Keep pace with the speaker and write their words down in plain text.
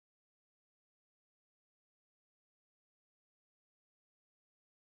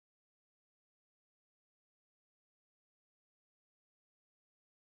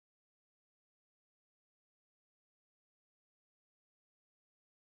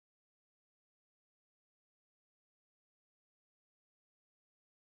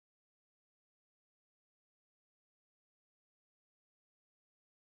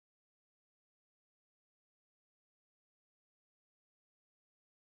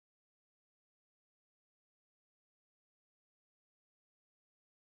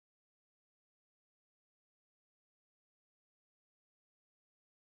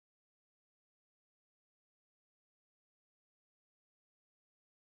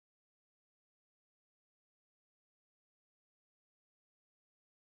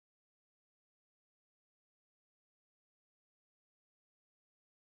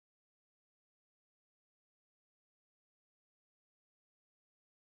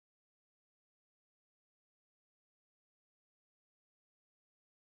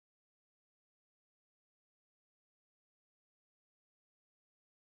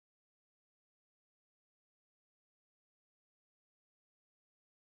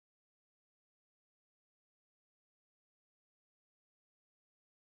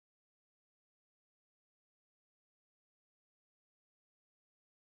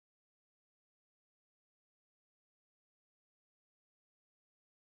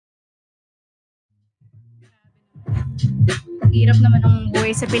Hirap naman ang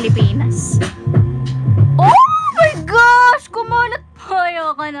buhay sa Pilipinas. Oh my gosh! Kumalat pa.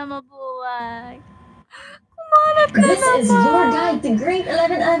 Ayoko na mabuhay. This is your guide to great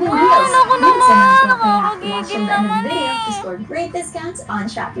 11 Urban Deals. Naku naman! Nakakagigil Watch naman the video to eh. score great discounts on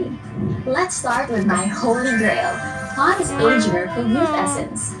Shopee. Let's start with my holy grail, Hans Age Miracle Youth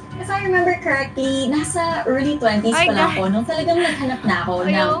Essence. If I remember correctly, nasa early 20s pa lang ako nung talagang naghanap na ako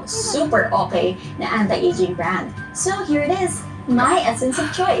ng super okay na anti-aging brand. So here it is, my essence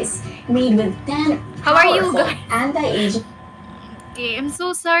of choice, made with 10 powerful anti-aging. Okay, I'm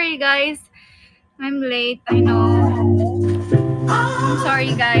so sorry guys. I'm late, I know. I'm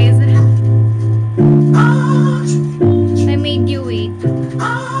sorry guys. I made you wait.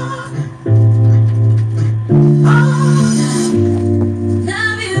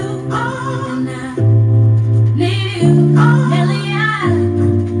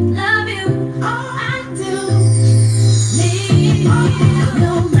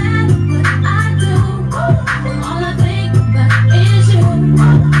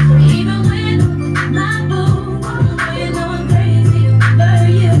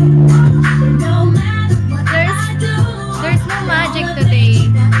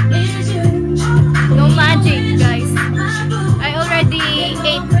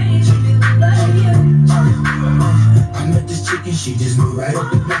 She just moved right up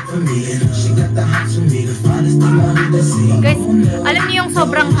the block for me, and she got the hots for me, the finest thing I need to see. Guys, alam niyo yung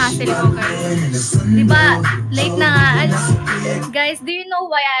sobrang hassle ko, guys. Diba, late na nga. Guys, do you know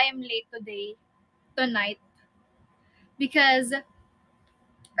why I am late tonight? Because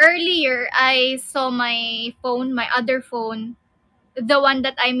earlier, I saw my phone, my other phone, the one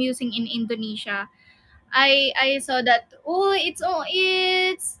that I'm using in Indonesia. I saw that, oh, it's 6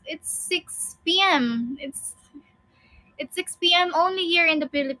 p.m. It's 6 p.m. only here in the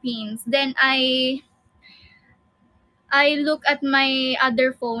Philippines. Then I look at my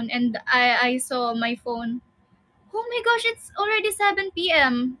other phone and I saw my phone. Oh my gosh, it's already 7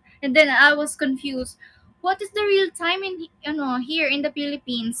 p.m. And then I was confused. What is the real time in here in the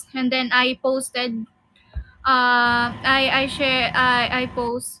Philippines? And then I posted I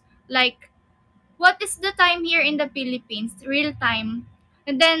post like, what is the time here in the Philippines? Real time.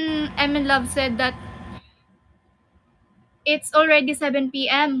 And then MNL said that it's already 7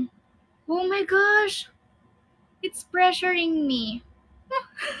 p.m. Oh my gosh. It's pressuring me.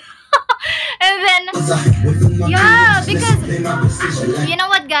 And then, yeah, because, you know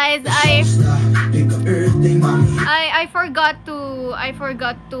what guys, I forgot to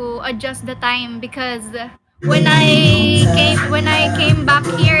adjust the time, because when I came back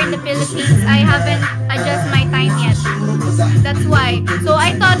here in the Philippines, I haven't adjusted my time yet. That's why. So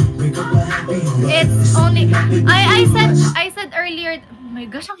I thought it's only I said earlier, oh my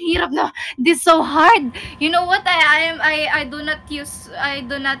gosh, ang hirap na. This is so hard. You know what? I do not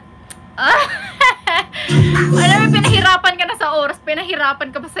alam mo, pinahirapan ka na sa oras, pinahirapan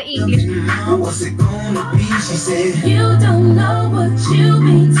ka pa sa English. You don't know what you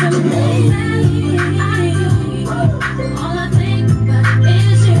mean to me. All I think about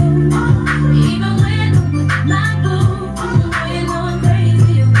is you. Even when I'm with my boo, you know I'm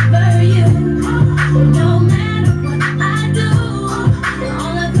crazy over you. No matter what I do,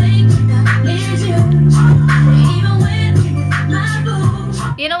 all I think about is you. Even when I'm with my boo.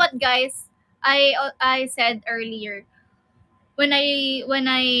 You know what guys? I said earlier, when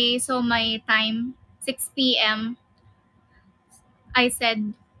I saw my time 6 p.m. I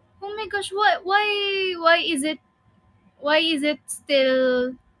said, oh my gosh, why is it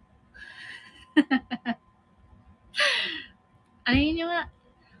still ano yun yung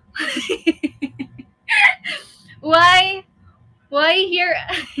why here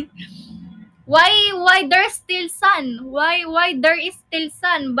why there's still sun, why there is still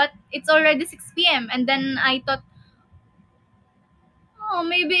sun, but it's already 6 p.m. And then I thought, oh,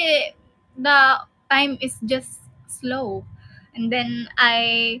 maybe the time is just slow. And then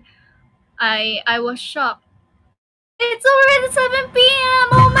I was shocked. It's already 7 p.m.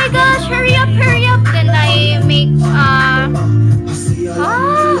 Oh my gosh, hurry up. Then I make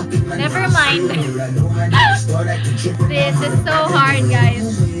never mind. This is so hard guys.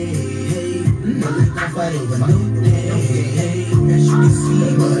 As you can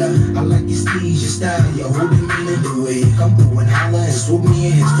see, but I like your steez, your style, your holding me in the way. Come through and holler and swoop me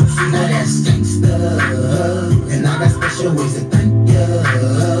in his two feet. Now that's gangsta, and I got special ways to thank ya.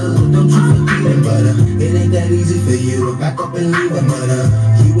 Don't you forget it, but it ain't that easy for you to back up and leave a mother.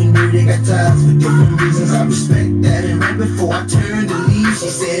 You and Yuiri got ties for different reasons. I respect that, and right before I turned to leave, she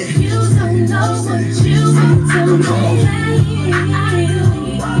said, you don't know what you mean to me.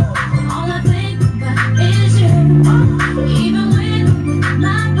 All I think about is you.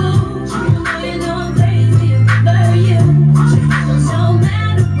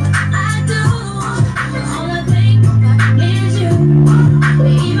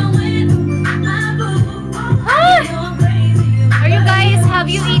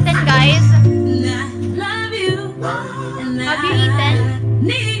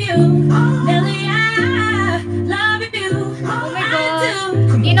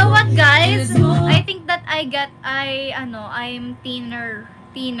 know what, guys? I think that I'm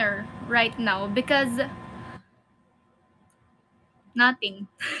thinner right now because nothing.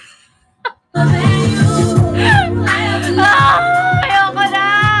 Ayoko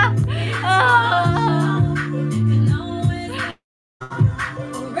na!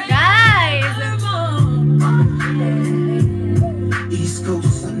 Guys! East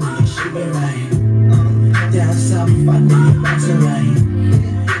Coast Sunday, sugar right. Down south, Monday, bounce right.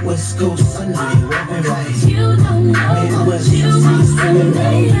 West Coast Sunday, walking right. Midwest Sunday,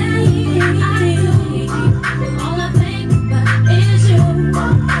 right.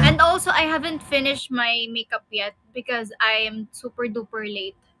 And also, I haven't finished my makeup yet because I am super duper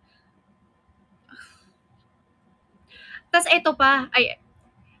late. Tas ito pa,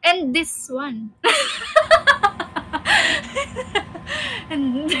 and this one.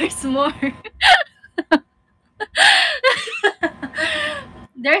 And there's more.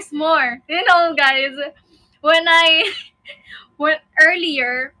 There's more. You know, guys, when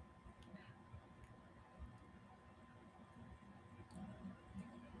earlier,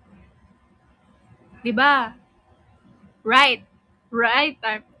 diba? Right.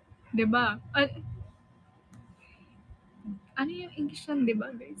 Diba? Ano yung English nun,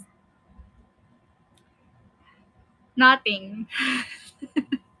 diba, guys? Nothing.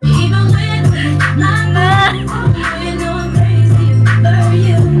 You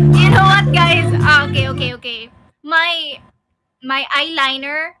know what, guys? Okay. My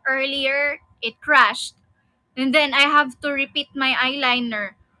eyeliner earlier, it crashed. And then I have to repeat my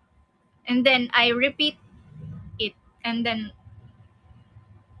eyeliner. And then I repeat it. And then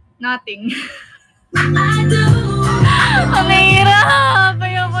nothing. Ang hirap!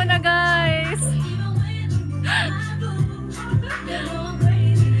 Ayoko na, guys.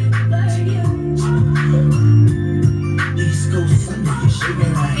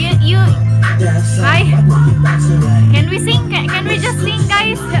 Can we sing? Can we just sing,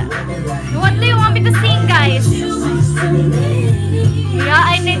 guys? What do you want me to sing, guys? Yeah,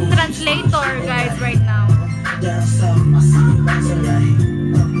 I need translator, guys, right now.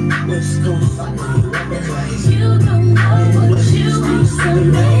 You don't know what you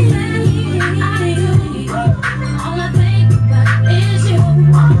all I think about is you.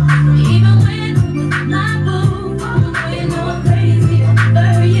 Even when I'm not boo, you know I'm crazy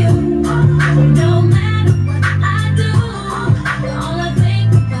over you. No matter what I do, all I think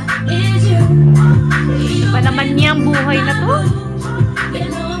about is you. Ba naman niyang buhay na to? You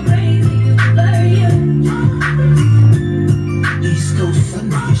know I'm crazy over you. East Coast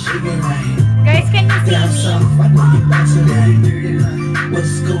Sunday, sugar right. Guys, can you see me?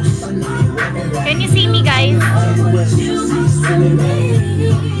 Can you see me, guys?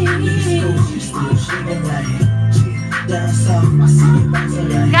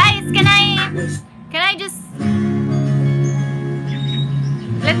 Guys, can I just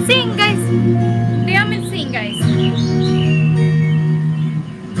let's sing, guys. Do you want me to sing, guys?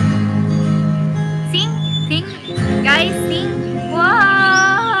 Sing, guys, sing.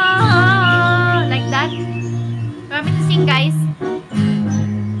 Wow, like that. Do you want me to sing, guys?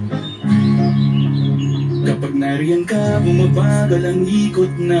 Kapag nariyan ka, bumabagal ang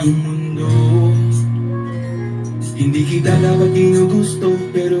ikot ng mundo. Hindi kita dapat ginugusto,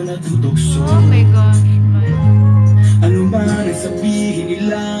 pero natutokso. Oh my gosh. Ano man ang sabihin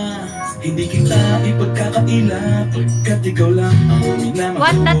nila, hindi kita ipagkakaila, pagkat ikaw lang ang minamahal.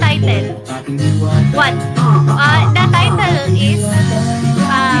 What the title? What? The title is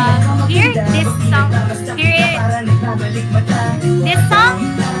here, this song. This song,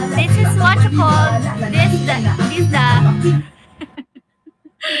 this is what you call this the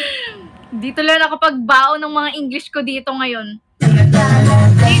dito lang nakapagbaon ng mga English ko dito ngayon.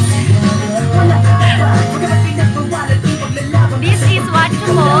 This is what you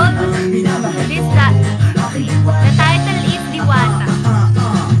call this the title is Diwata.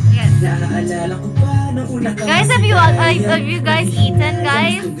 Yes. Guys, have you guys eaten,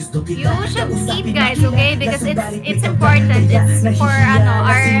 guys? You should eat, guys, okay? Because it's important. It's for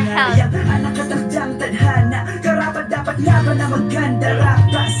our health. Karapat dapat laban na maganda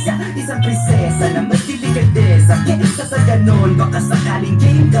rapasa. Isang prinsesa na mas delikadesa. Kesa sa ganon, baka sakaling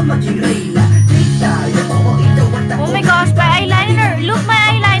game ka maging reyna. Oh my gosh, my eyeliner. Look, my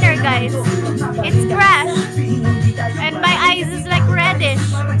eyeliner, guys. It's crashed. And my eyes is like reddish.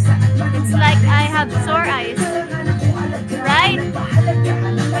 It's like I have sore eyes. Right?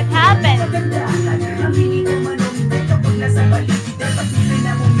 What happened?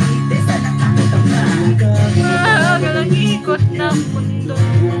 Galang ikot ng mundo.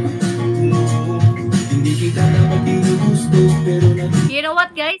 You know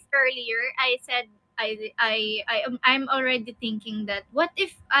what, guys? guys earlier, I said I'm already thinking that what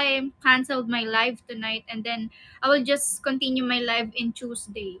if I canceled my live tonight and then I will just continue my live in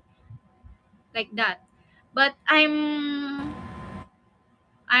Tuesday like that. But I'm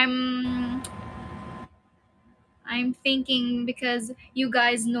I'm thinking because you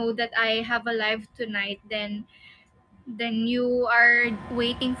guys know that I have a live tonight, then you are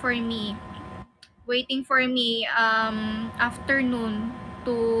waiting for me afternoon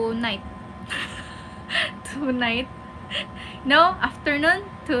to night. To night. No, afternoon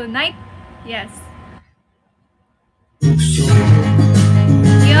to night. Yes.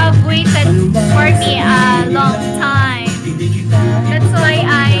 You have waited for me a long time. That's why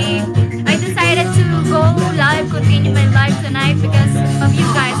I decided to go live, continue my live tonight because of you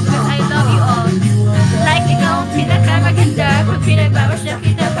guys, because I love you all. Like ikaw, pinakamaganda, kung pinagbawas na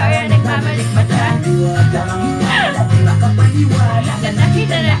kita para nagmamalik mata.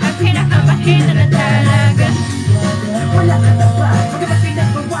 Nakita na ang pinakamahina na talaga.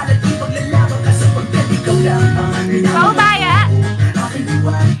 Paubaya!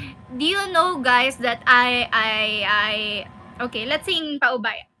 Do you know, guys, that okay, let's sing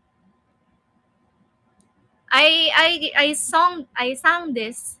Paubaya. I sang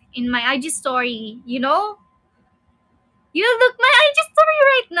this in my IG story, you know? You look my IG story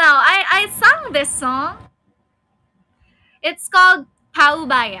right now. I sang this song. It's called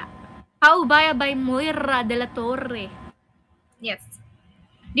Paubaya. Paubaya by Moira de la Torre. Yes.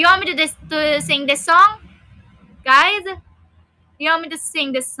 Do you want me to sing this song? Guys? Do you want me to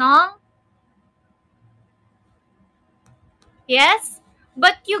sing this song? Yes?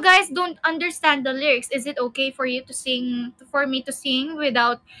 But you guys don't understand the lyrics. Is it okay for you to sing, for me to sing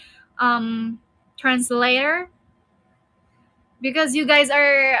without translator? Because you guys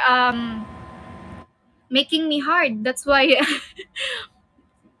are making me hard. That's why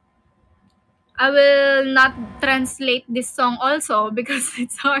I will not translate this song also because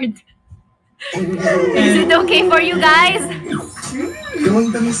it's hard. Is it okay for you guys?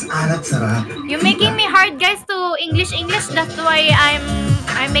 You're making me hard, guys, to English. That's why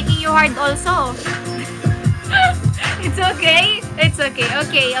I'm making you hard also. It's okay. It's okay.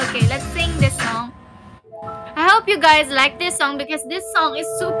 Okay. Let's sing this song. I hope you guys like this song because this song is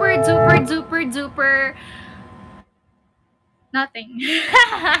super duper nothing.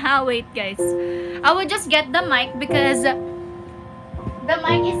 Wait, guys. I will just get the mic because the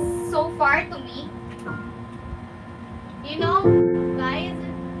mic is so far to me. You know, guys,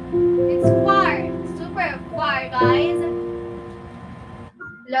 it's far, super far, guys.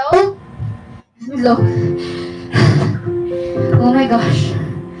 Hello? Hello. Oh my gosh.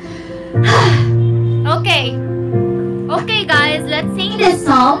 Okay, guys, let's sing this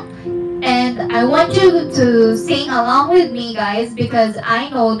song. And I want you to sing along with me, guys, because I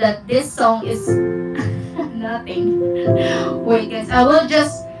know that this song is nothing. Wait, guys, I will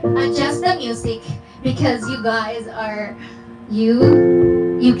just adjust the music because you guys are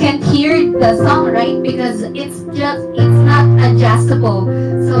you can hear the song, right? Because it's not adjustable.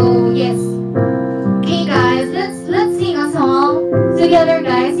 So yes. Okay, guys, let's sing a song together,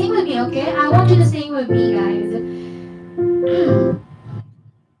 guys. Sing with me, okay? I want you to sing with me, guys.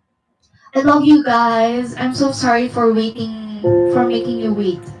 I love you guys. I'm so sorry for making you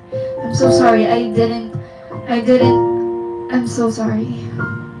wait. I'm so sorry. I didn't. I'm so sorry.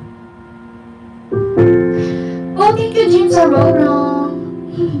 Oh, thank you, James Arorong.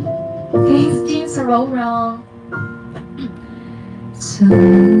 Thanks, James Arorong.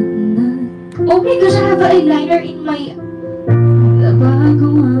 Oh my gosh, I have an eyeliner in my...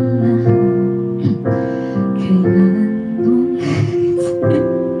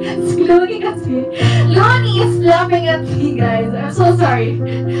 Lonnie is laughing at me, guys. I'm so sorry.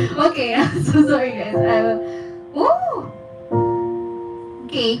 Okay, I'm so sorry, guys. Woo!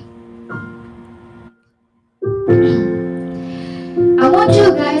 Okay. I want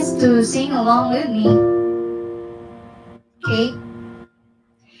you guys to sing along with me. Okay?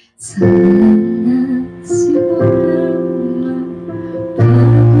 Sana siguro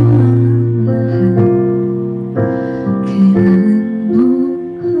kailan mo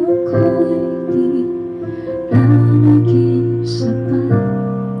ako'y di na naging sapat.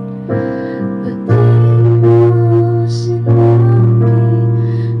 Ba't di mo sinabi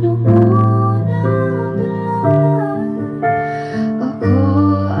nung una lang ako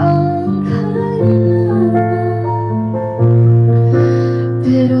ang kailangan,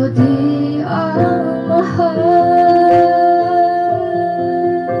 pero di ang mahal.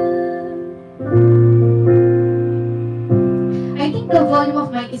 I think the volume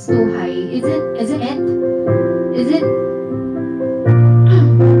of mic is too high. Isn't it? Is it?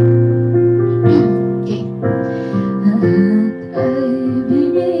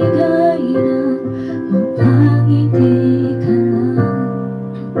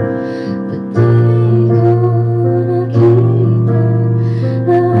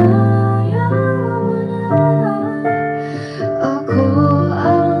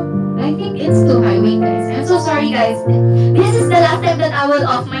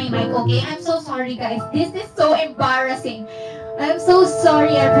 okay? I'm so sorry, guys. This is so embarrassing. I'm so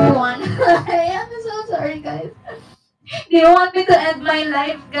sorry, everyone. I am so sorry, guys. Do you want me to end my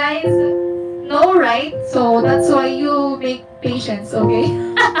life, guys? No, right? So that's why you make patience, okay?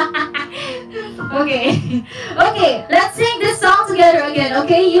 Okay. Okay, let's sing this song together again,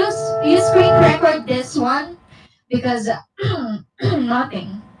 okay? Use screen record this one because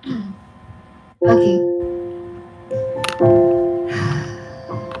nothing. Okay.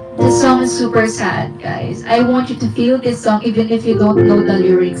 This song is super sad, guys. I want you to feel this song even if you don't know the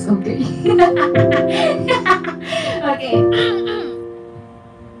lyrics, okay? Okay.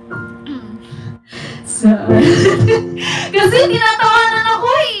 So, Kasi tinatawanan ako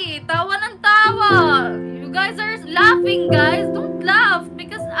eh. Tawa ng tawa. You guys are laughing, guys. Don't laugh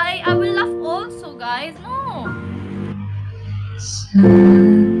because I will laugh also, guys. No.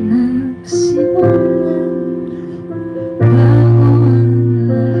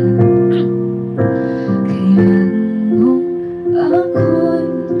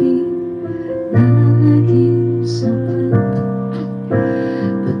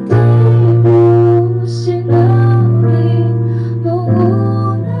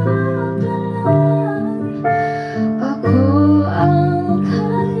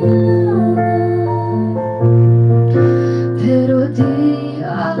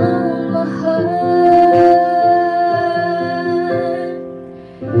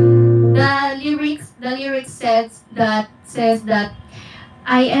 Says that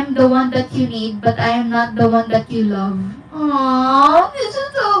I am the one that you need, but I am not the one that you love. Aww, this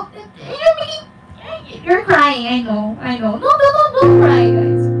is so. You're making. You're crying. I know. I know. No, don't cry,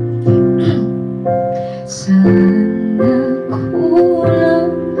 guys. Sana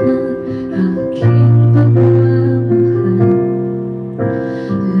kulang ang aking pagmamahal.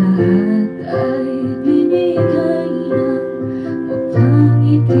 Lahat ay binigay ng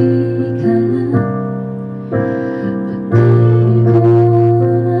mapangiti ka lang.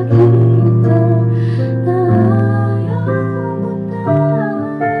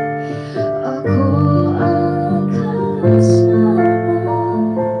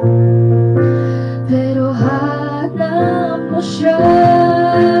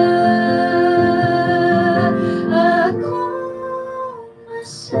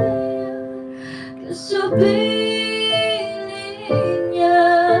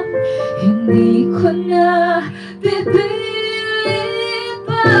 Hindi ko na pipili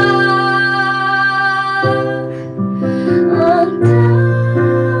pa ang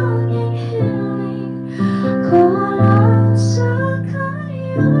tanging hiling ko lang sa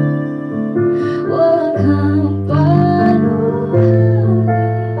kanya. Huwag kang paluhin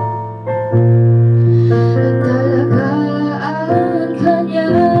at talagaan ka niya.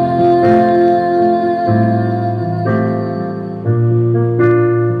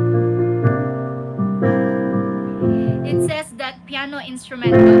 Piano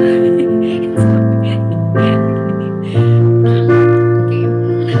instrumental. Okay.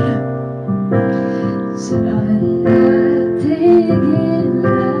 Saan natigil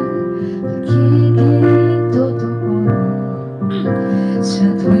ang pagiging totoo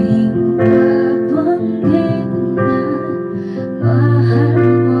sa tuwing nabanggit na mahal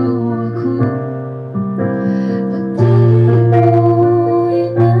mo ako? Pati mo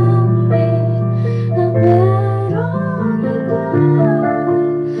inamin na merong iba.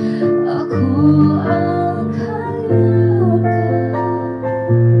 Ako ang kailangan,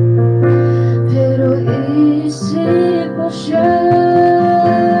 pero isip mo siya.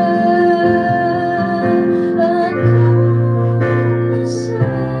 At kung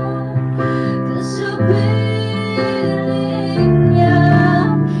masaya ka sa piling niya,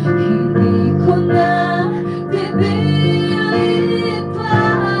 hindi ko na pipili pa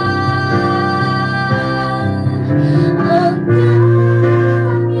ang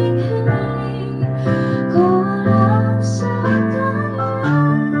tanging hiling ko lang sa kanya.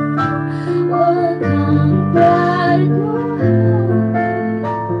 Huwag kang paluhin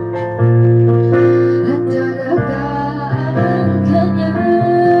at talagaan ka niya.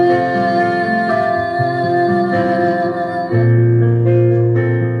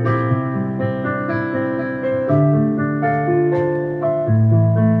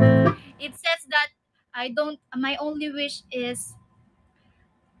 It says that my only wish is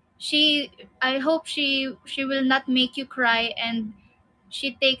I hope she will not make you cry and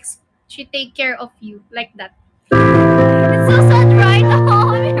she take care of you like that. It's so sad, right? Oh,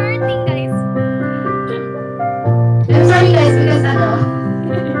 I'm hurting, guys. I'm sorry, guys, because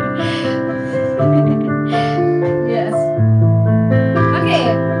yes. Okay.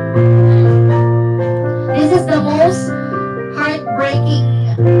 This is the most heartbreaking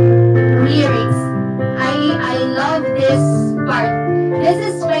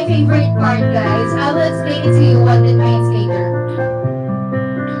This is my favorite part, guys. I will explain it to you what it means later.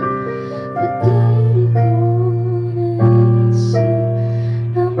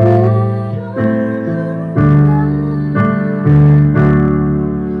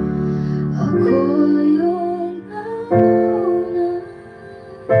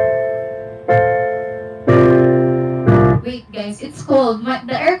 Wait, guys, it's cold.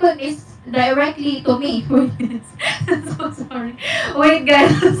 The aircon is directly to me. I'm so sorry. Wait,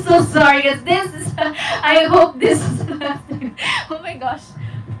 guys, I'm so sorry. Guys. This is. I hope this is the last time. Oh my gosh.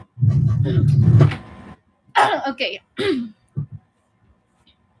 Okay.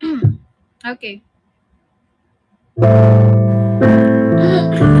 Okay.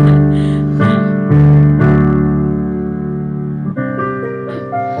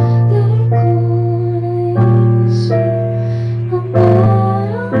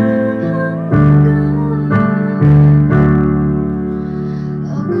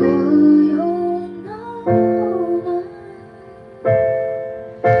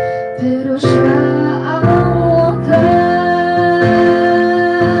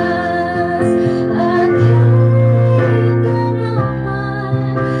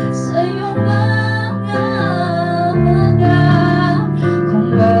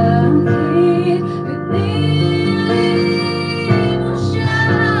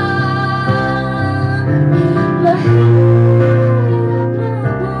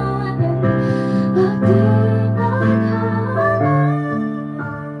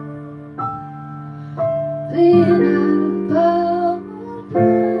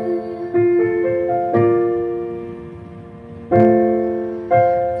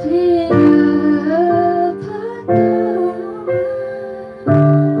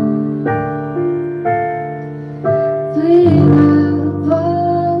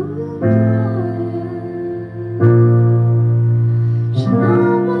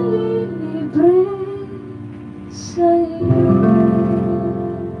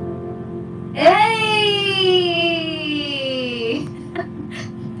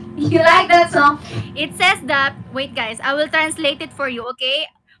 You like that song? It says that, wait guys, I will translate it for you, okay?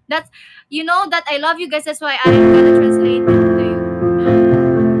 That's, you know that I love you guys, that's why I'm gonna translate it to you.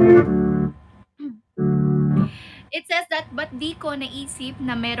 It says that, but di ko naisip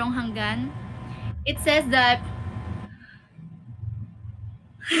na merong hanggan. It says that,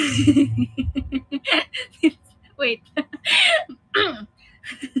 wait.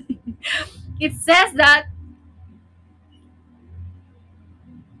 It says that,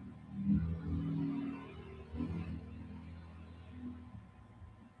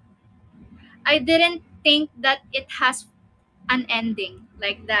 I didn't think that it has an ending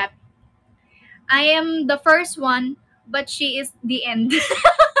like that. I am the first one, but she is the end.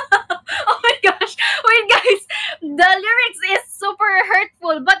 Oh my gosh. Wait guys, the lyrics is super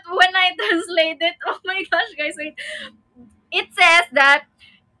hurtful, but when I translate it, oh my gosh guys, wait. It says that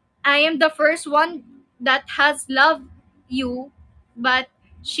I am the first one that has loved you, but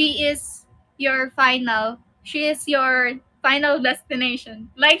she is your final destination.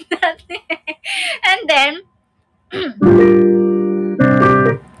 Like that. And then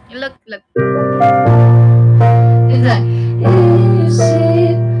look. It's like,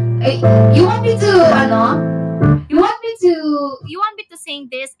 you want me to, You want me to... You want me to sing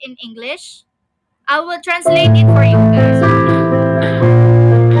this in English? I will translate it for you guys.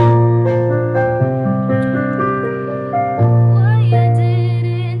 Why I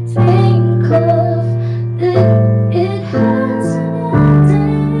didn't think of that it has an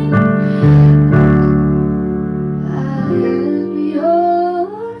ending. I am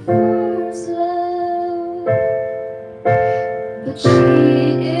your first love, but she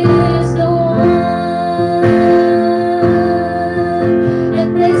is the one,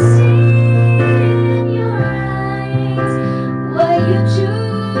 and I see in your eyes why you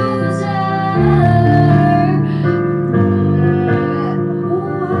choose her.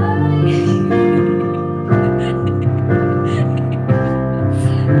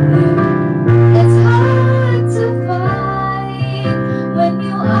 It's hard to find when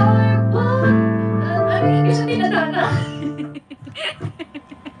you are both. Ano yung English na tinadana?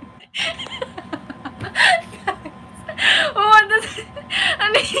 Oh, ano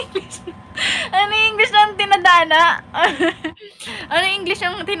yung English? Ano yung English ng tinadana? Ano yung English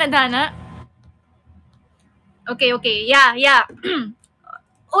ng tinadana? Okay. Yeah.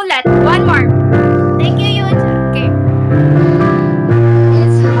 Ulit. One more. Thank you, Yuj. Okay.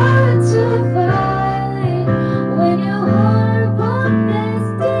 It's hard to find when you are both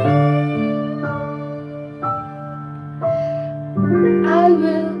destined. I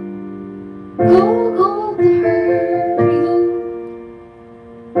will go to her you.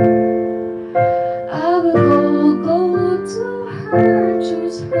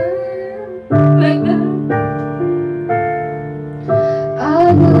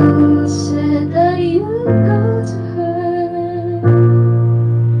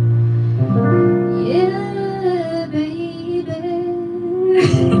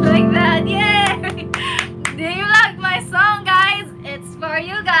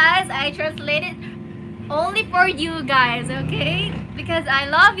 only for you guys, okay? Because I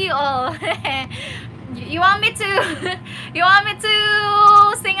love you all. You want me to you want me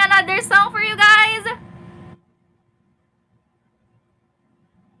to sing another song for you guys?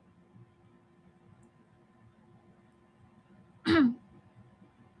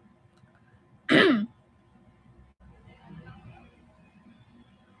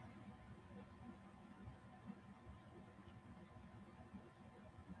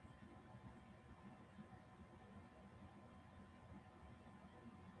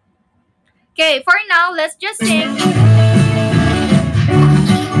 Okay, for now, let's just sing. Let's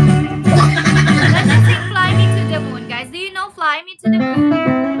just sing Fly Me to the Moon, guys. Do you know Fly Me to the Moon?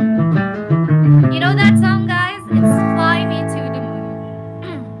 You know that song, guys? It's Fly Me to the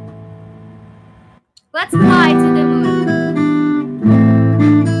Moon. Let's fly to the moon.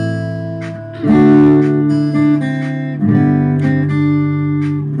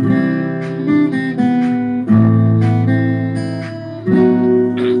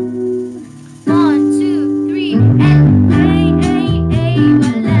 1, 2, 3, and hey,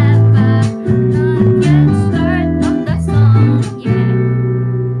 whatever. Not yet start of the song, yeah.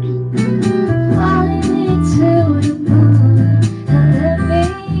 Fly me to the moon and let me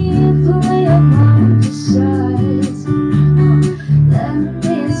play among the stars. Let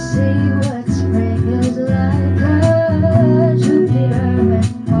me see what spring is like. Jupiter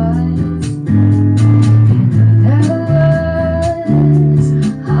and Mars. There was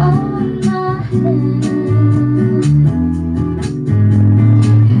on my hand.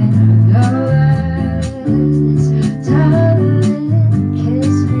 Darling,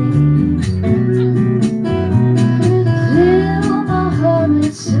 kiss me. Fill my heart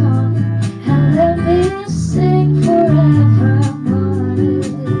with song and let me sing forevermore.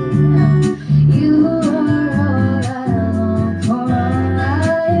 You are all I long for, all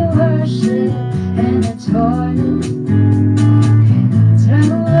I worship and adore.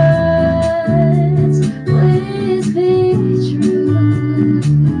 Tell words, please be true.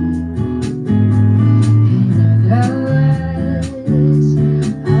 Tell words,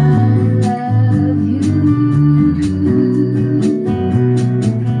 I love you.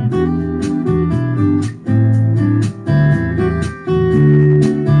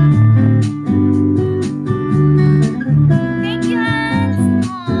 Thank you, Hans.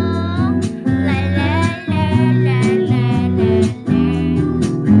 Aw. La la la la la la la.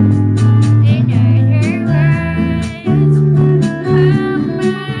 In her words,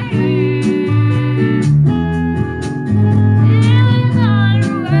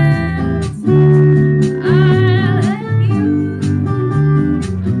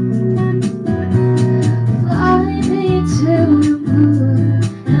 Fly me to the moon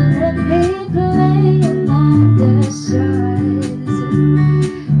and let me play among the stars.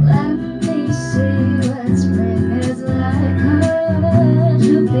 Let me see what spring is like.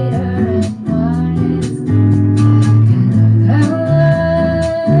 Jupiter and Mars. There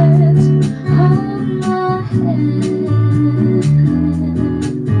words on my hand.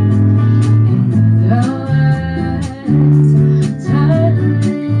 There words,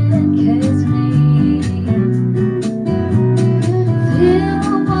 darling, kiss me.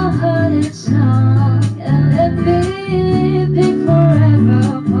 Fill my heart with song and let me be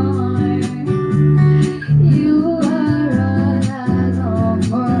forevermore. You are all I long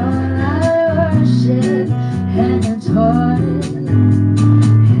for, all I worship and adore.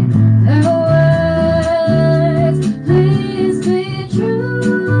 There words, please be true.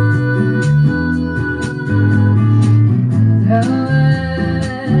 There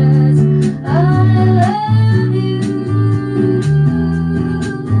words, I love you.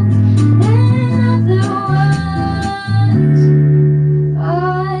 And the words, I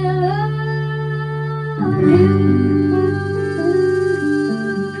love you.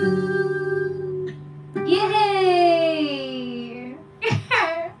 yay!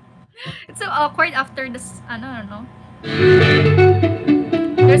 It's so awkward after this. I don't know.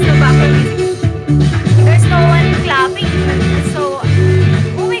 There's no background music. There's no one clapping. So,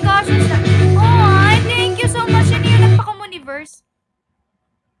 oh my gosh, it's that. Oh, thank you so much. Yun yung nagpaka-Muniverse.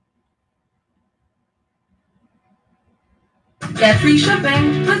 Get free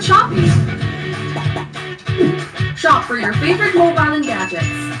shipping with Shopee. Shop for your favorite mobile and gadgets.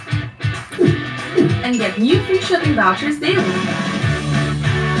 And get new free shipping vouchers daily.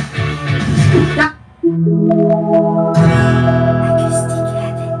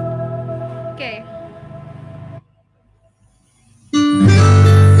 Okay.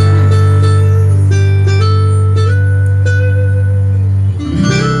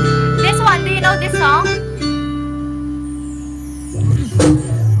 This one, do you know this song?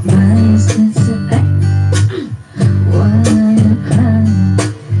 My sense of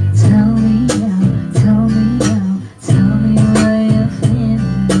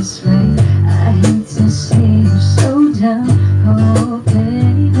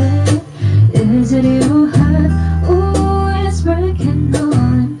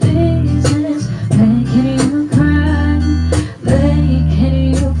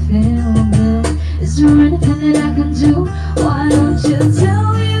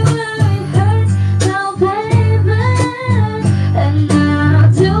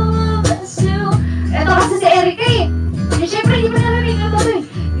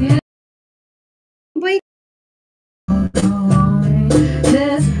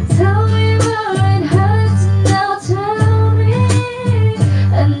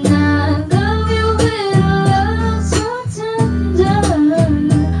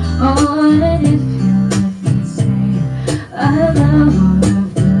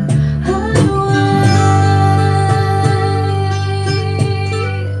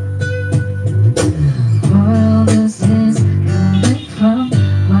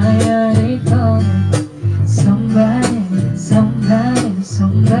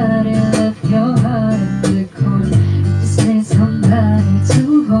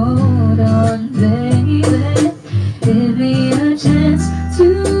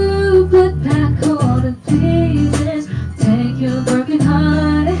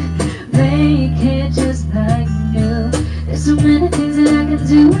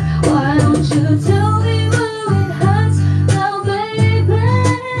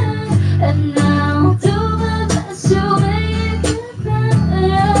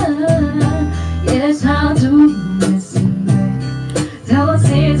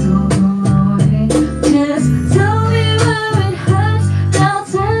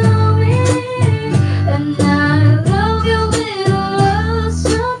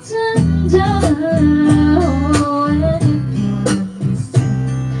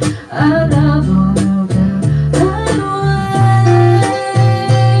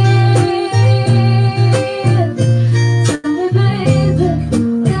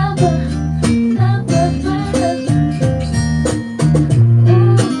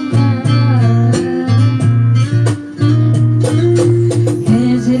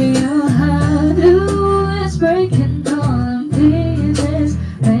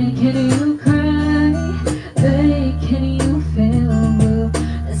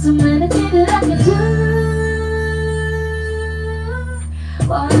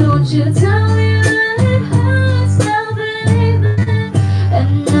you tell me when it hurts now, baby?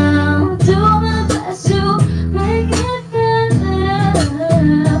 And I'll do my best to make it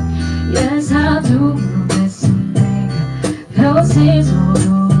better. Yes, I'll do my best to make those things all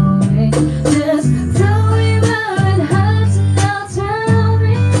go away. Just tell me when it hurts now, tell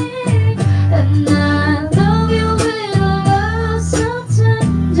me. And I love you with a love so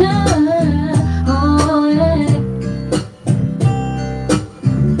tender. Oh yeah.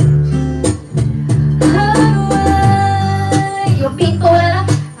 Yung pinto na.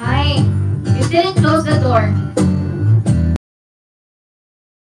 Ay, you didn't close the door.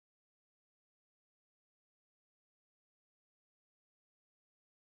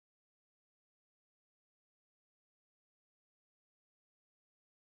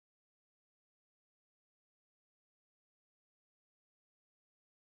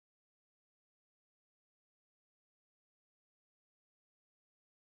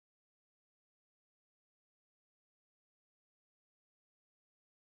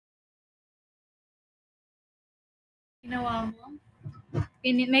 Ginawa mo?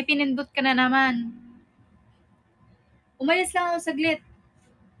 May pinindot ka na naman. Umalis lang ako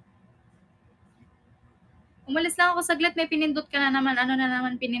saglit. May pinindot ka na naman. Ano na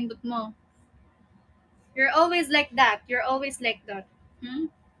naman pinindot mo? You're always like that. Hmm?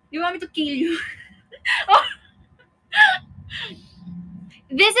 You want me to kill you?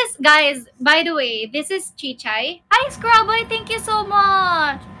 This is, guys, by the way, this is Chichay. Hi, Scrubboy. Thank you so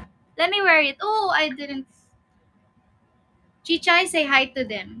much. Let me wear it. Oh, I didn't. Chichay, say hi to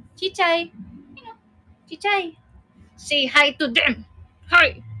them. Chichay. Chichay. Say hi to them.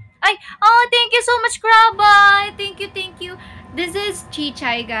 Hi. Ay, oh, thank you so much, Scrubboy. Thank you. This is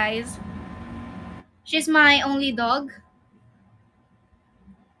Chichay, guys. She's my only dog.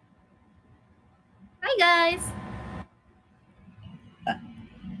 Hi, guys.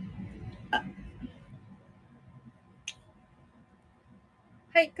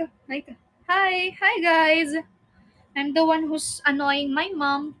 Hi, guys. I'm the one who's annoying my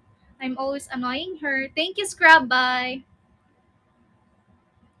mom. I'm always annoying her. Thank you, Scrub. Bye.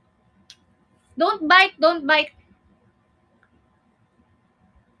 Don't bite. Don't bite,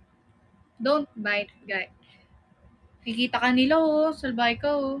 guys. Kikita ka nila, oh. Salbay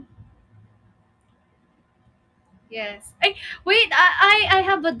ka, oh. Yes. Ay, wait. I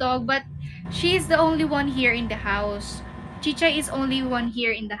have a dog, but she's the only one here in the house. Chicha is only one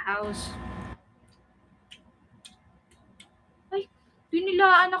here in the house. Ay,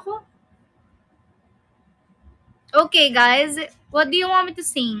 dinilaan ako. Okay, guys. What do you want me to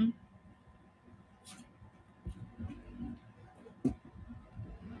sing?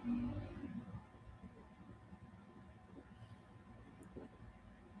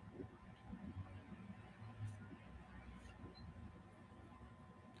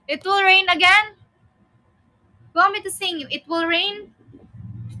 It will rain again? You want me to sing It Will Rain?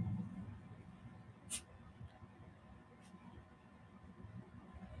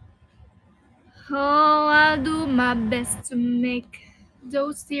 Oh, I'll do my best to make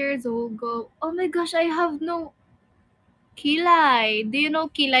those tears all go. Oh my gosh, I have no kilay. Do you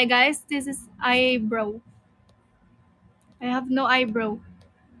know kilay, guys? This is eyebrow. I have no eyebrow.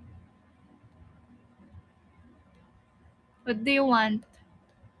 What do you want?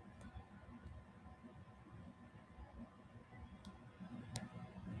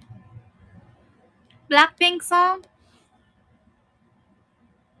 Blackpink song?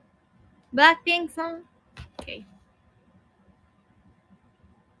 Blackpink song? Okay.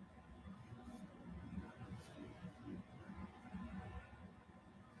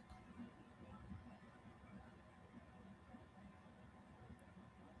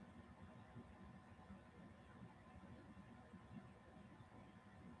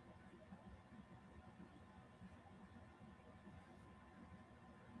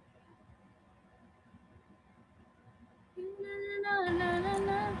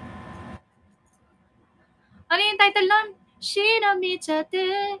 Ano yung title nun?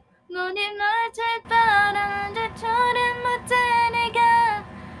 Shinobichate, ngunit parang 저절은 못해 내가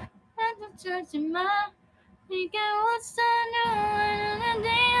찾지마 이게 what's the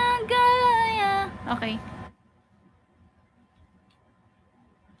new 거야. Okay.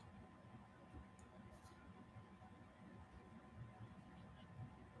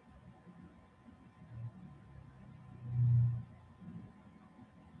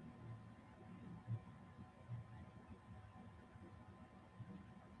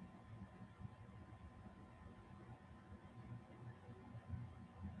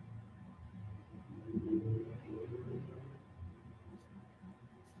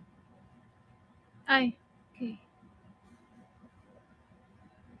 Ay, okay.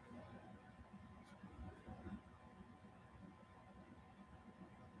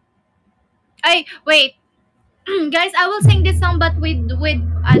 Ay, wait. Guys, I will sing this song but with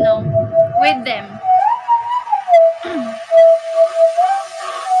them.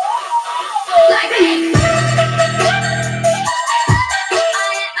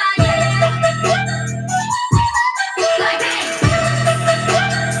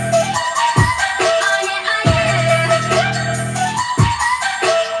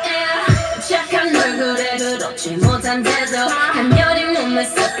 착한 얼굴에 그렇지 못한 태도 한여린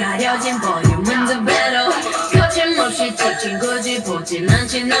몸에서 가려진 볼륨은 두 배로 거침없이 찍힌 굳이 보진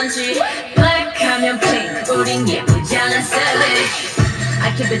않지 Black 하면 pink 우린 예쁘잖아 savage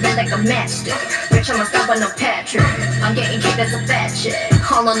I keep it lit like a matchstick Bitch I'ma stop on no Patrick I'm getting kicked as a fat chick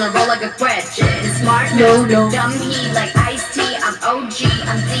All on the roll like a ratchet Smart no dumb heat like iced tea I'm OG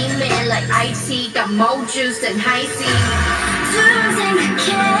I'm demon like IT Got more juice than high C 둘은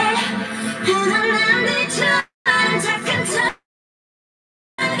생각해 흔한 남들처럼 착한 척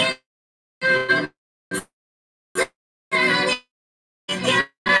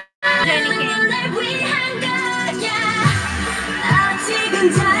날 위한 거야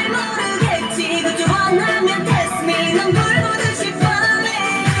아직은 잘 모르겠지 그저 원하면 test me 넌 불보듯이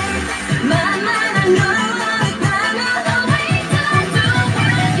뻔해 만만한 걸 원했다면 I'll wait till I do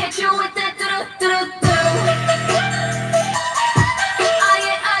Hit you with that do-do-do-do Oh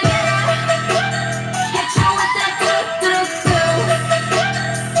yeah, oh yeah Hit you with that do-do-do-do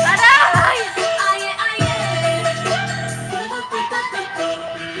Aray! Oh yeah, oh yeah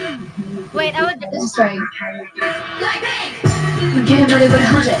Wait, I would Let's try. Like pink I'm getting ready with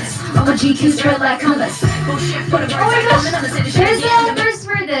hundreds All my GQs straight like compass Bullshit for the birds Oh my gosh! I'm the city There's the verse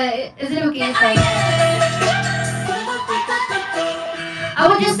for the. Is it okay if I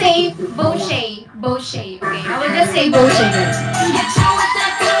would just say Bochet. Bochet. Okay, I would just say Bochet, guys. Get you with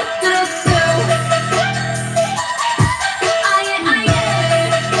that do-do-do Oh yeah, oh yeah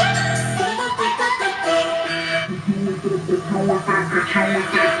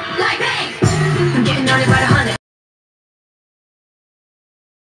Like pink I'm getting naughty by the hundred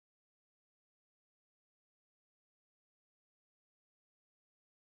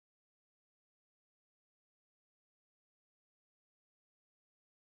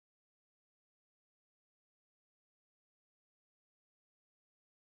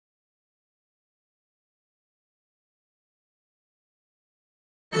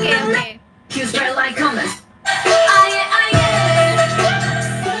okay. You straight like compass Oh yeah, oh yeah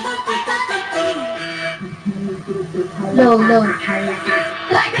Low.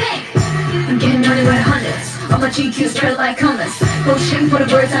 Like pink I'm getting naughty with hundreds All my GQs straight like compass Bullshit for the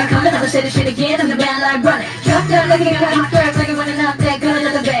birds I'm coming I'ma say this shit again I'm the man like running Drop down like you got hot girls Like you running out that gun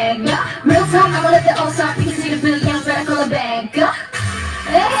in the bag Real talk I'ma let the all stop You can see the billions back on the bag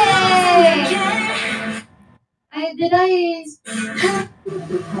Hey! Did I?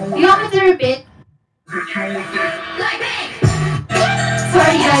 You want me to repeat? Like pink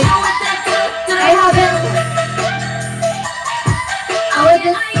Sorry, guys. I haven't. I will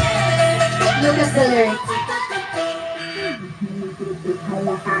just look at the lyrics.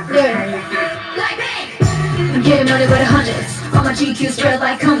 Like pink I'm getting money with the hundreds All my GQs straight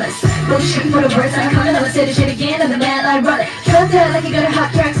like compass Bullshit for the birds I'm coming I'ma say this shit again I'm the man like running Drop down like you got a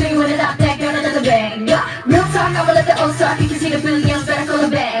hot track So you wanna knock that gun into the bag Real talk I'ma let the old talk You can see the billions back on the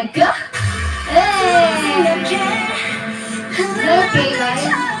bag Hey! Okay, guys.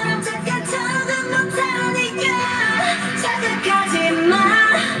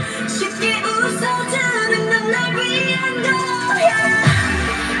 쉽게 웃어주는 넌 날 위한 거야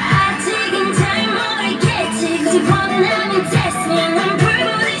아직은 잘 모르겠지 굳이 원하면 test me 넌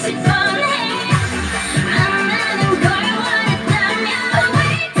불보듯이 뻔해 만나는 걸 원했다면 I'll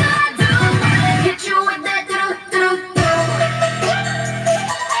wait till I do Hit you with that do-do-do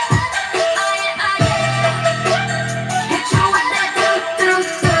Oh yeah, oh yeah Hit you with that do-do-do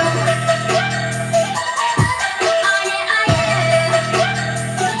Oh yeah, oh yeah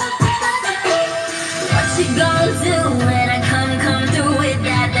What you gonna do when I come through with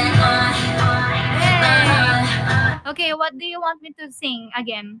that Okay, what do you want me to sing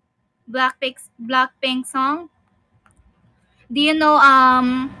again? Blackpink song? Do you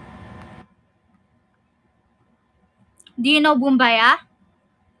know Bumbaya?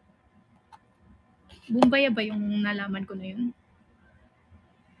 Bumbaya ba yung nalaman ko na yun?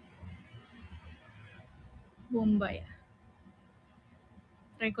 Bumbaya.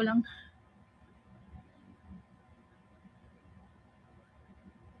 Try ko lang.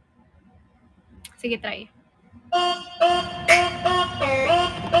 Sige, try.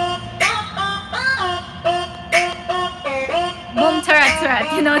 Boom,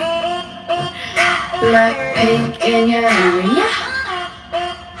 tarat, you know? Blackpink in your area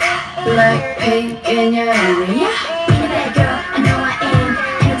Blackpink Hey, in your area? Hey there, girl, I know I am.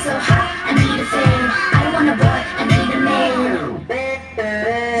 And I'm so hot, I need a fan. I don't want a boy, I need a man.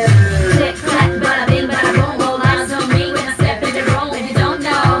 Click, clack, bada bing, bada boom. All eyes on me when I step in the room. If you don't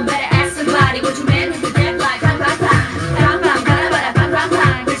know, better ask somebody what you meant with the dip like clang, clang, clang. Clang, clang, bada, bada, bang, bang,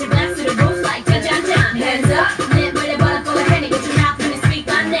 bang. Put your glass to the roof like Jan, Jan, Jan. Hands up, lit with a bottle full of Henny. With your mouth when you speak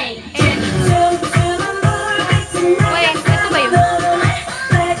my name. Jenny. Wait, ito ba yun?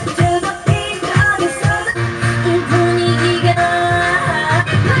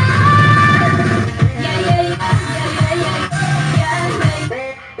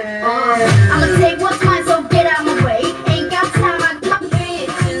 I'ma take what's mine, so get out my way. Ain't got time, I got bitch,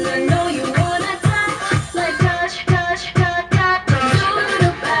 and I know you wanna touch, like touch, touch, touch, touch, do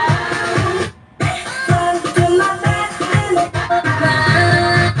the bow. Come to my back and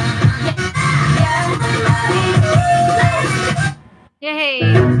Yay!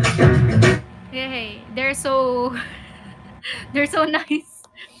 Yay! They're so they're so nice.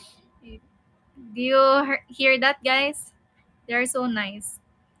 Do you hear that, guys? They're so nice.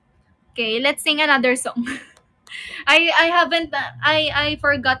 Okay, let's sing another song. I haven't I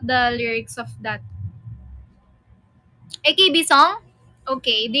forgot the lyrics of that AKB song.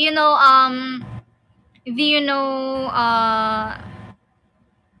 Okay, do you know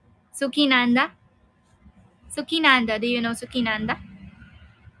Sukinanda? Sukinanda, do you know Sukinanda?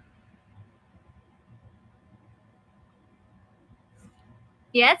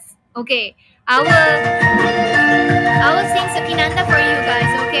 Yes? Okay. I will sing Sukinanda for you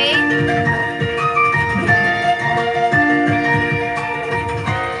guys, okay?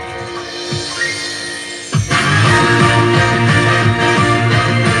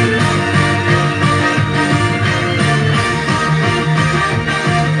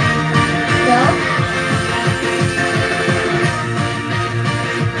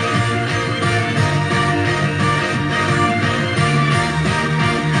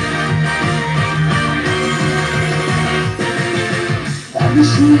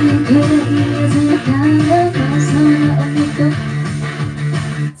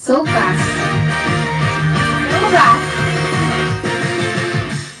 so fast. So fast.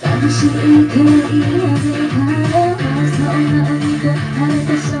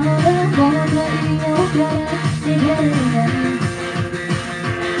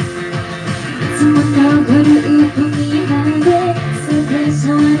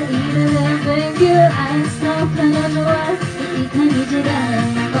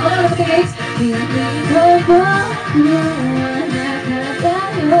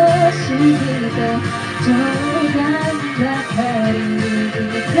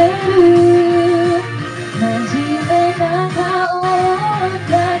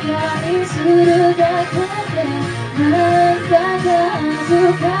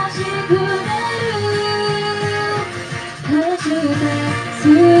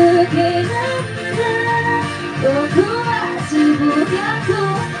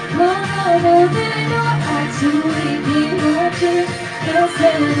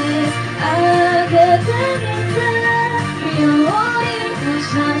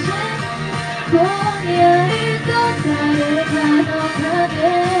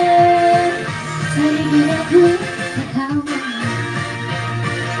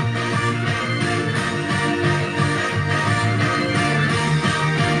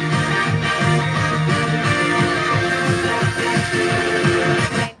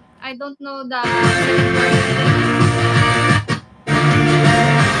 I don't know the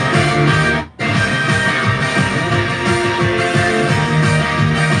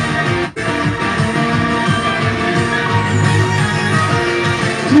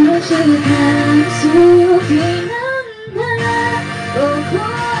second part.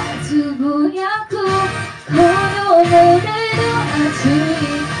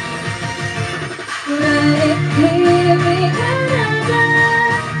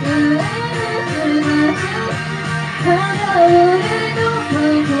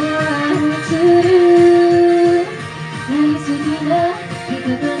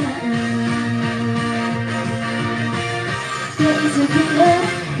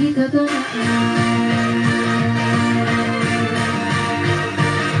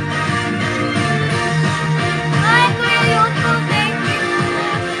 Ay, Kuya Yoko, thank you!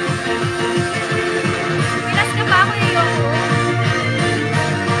 Pinas ka pa, Kuya Yoko?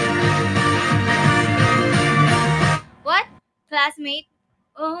 What? Classmate?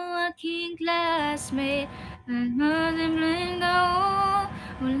 Oh, aking classmate. Nagmasimbling daw.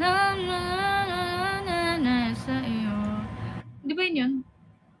 Wala na sa iyo. Di ba yun?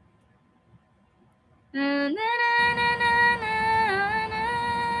 Na, na, na, na, na, na, na.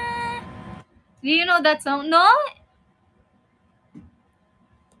 know that song? No?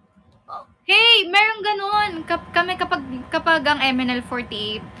 Hey, meron ganun. Kami kapag ang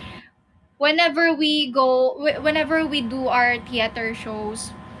MNL48, whenever we do our theater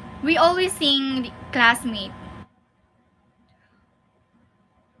shows, we always sing Classmate.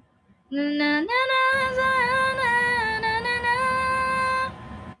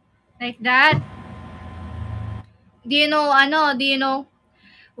 Like that. Do you know?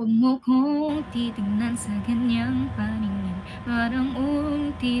 Huwag mo kong titignan sa ganyang paningin. Parang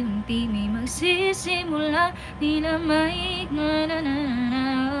unti-unti may magsisimula. Tila may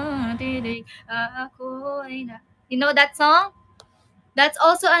titig ako ay na. You know that song? That's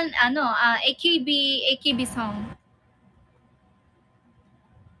also an AKB song.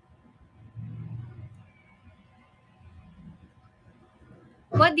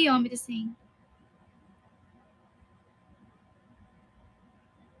 What do you want me to sing?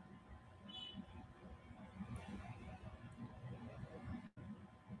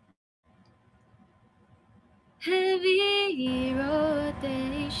 Heavy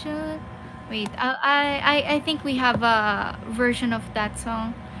rotation. Wait, I think we have a version of that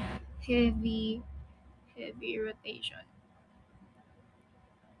song. Heavy rotation.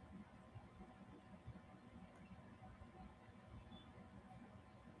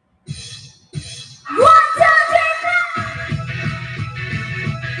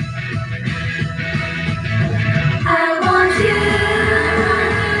 I want you.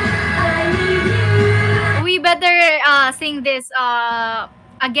 I need you. We better sing this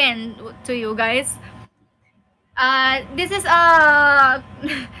again to you guys. This is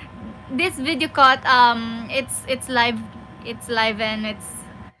this video cut, it's live, and it's,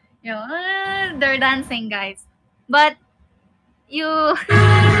 you know, they're dancing, guys, but you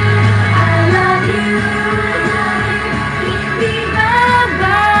I love you. Hindi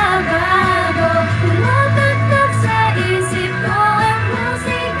magbabago. Tumataktak sa isip ko ang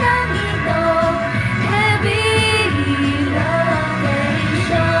musikang ito. Heavy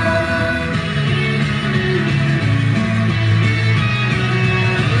rotation.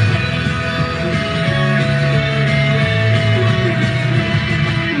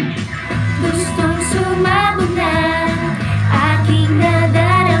 Gustong sumabog na aking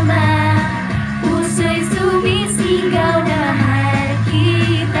nadarama. Puso'y sumisigaw na mahal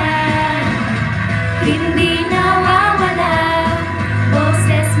kita. Hindi nawawala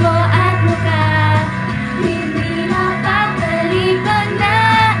boses mo at mukha. Hindi napapalipag na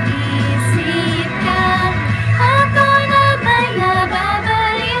isip ka. Ako na ba'y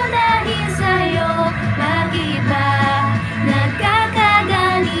nababaliw dahil sa'yo? Bakit ba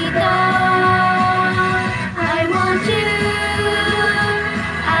nagkakaganito? I want you,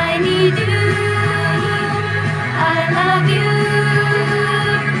 I need you, I love you.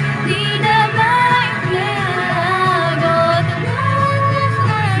 Di na magbago.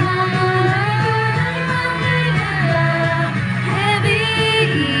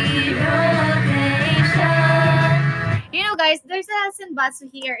 Heavy rotation. You know, guys, there's a Senbatsu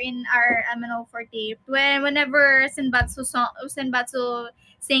here in our MNL48. Whenever Senbatsu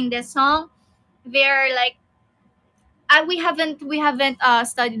sing this song, they're like, we haven't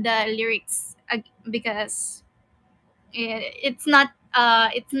studied the lyrics because it's not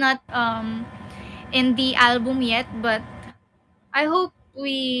in the album yet, but I hope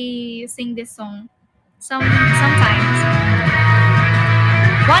we sing this song sometimes.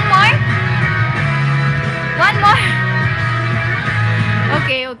 One more.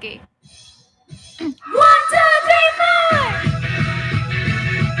 Okay. 1, 2, 3, 4.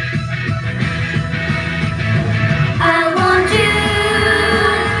 I want you,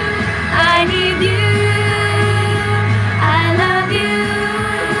 I need you, I love you.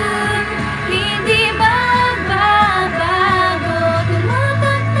 Hindi magbabago.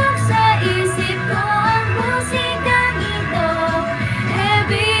 Tumataktak sa isip ko ang musikang ito.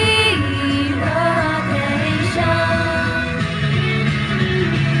 Heavy rotation.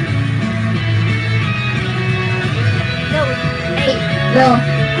 Go.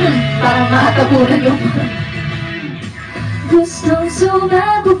 Parang makatabunan yung gustong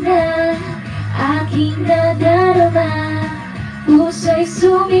sumabog na aking nadarama. Puso'y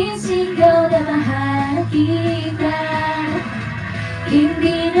sumisigaw na mahal kita.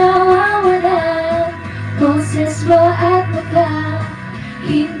 Hindi nawawala boses mo at mukha.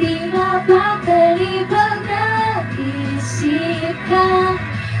 Hindi mapakalibag na isip ka.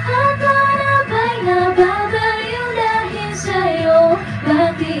 Ako na ba'y nababaliw dahil sa'yo?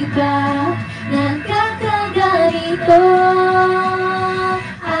 Bakit ba nagkakaganito?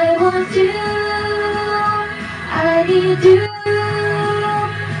 I want you, I need you,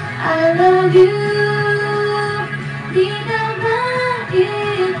 I love you.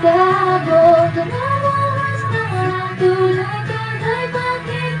 itabo, tumawas na tulay kay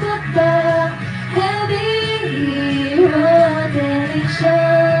pakikot pa. Heavy rotation.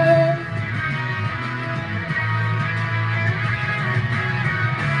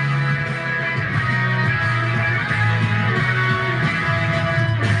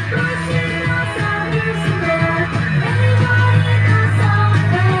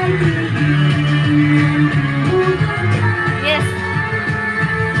 Yes.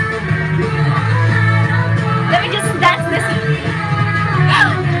 Let me just dance this.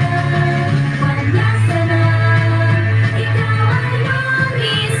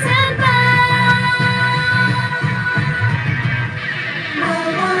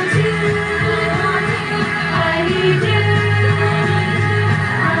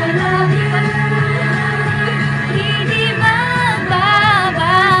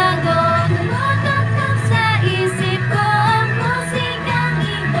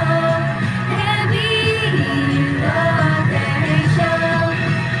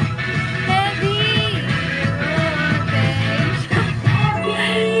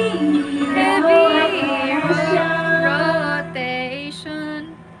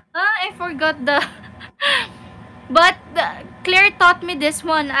 Forgot the but Claire taught me this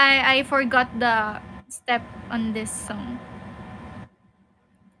one. I forgot the step on this song.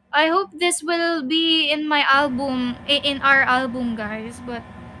 I hope this will be in my album, in our album, guys. But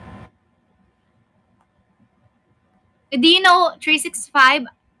do you know 365?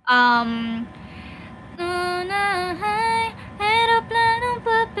 Aeroplanong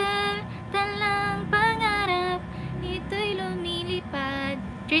papel, talang pangarap, ito'y lumilipad.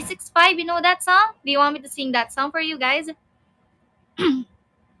 365, you know that song? Do you want me to sing that song for you guys?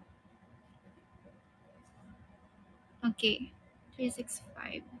 Okay,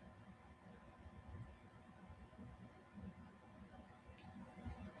 365.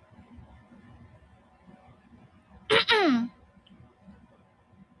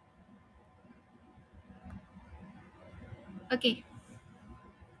 Okay.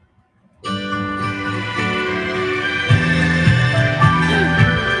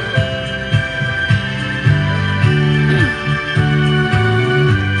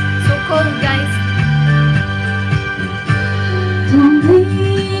 So cold, guys.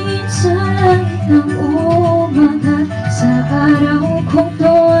 Tumingin sa langit ng umaga, sa araw kong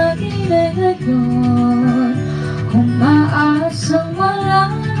tuwagin ngayon. Umaasang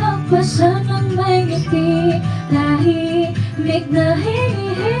walang nagpasan ng may ngiti, tahimik na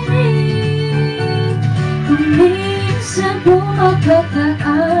hinihiling. Kuminsan bumabata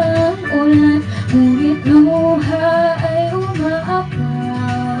ang ulan, ngunit luha ay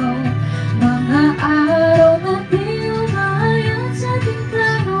umaapaw. Mga araw na di umayat sa ating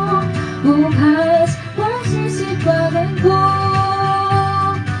plano, bukas pagsisipagan ko.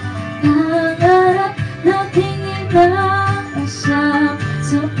 Pangarap na tingin na asam,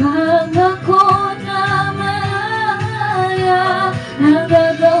 sa pangako na malaya,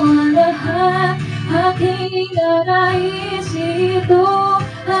 nagagawa lahat aking narais, ito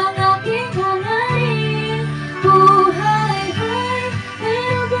ang aking hangarin. Buhay ay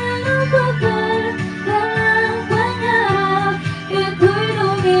aeroplano papel, talang pangarap, ito'y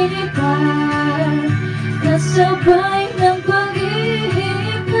lumilipad, kasabay ng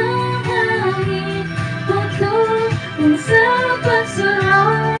pag-ihip ng hangin, patungo sa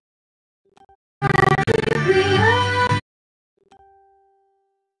pagsulong.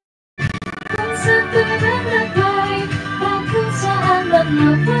 Kung sa pinaglatay, o kung saan man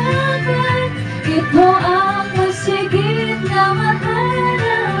napagay, ito ang masigit na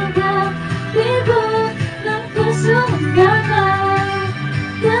mahalaga. Tibok ng pusong gagay,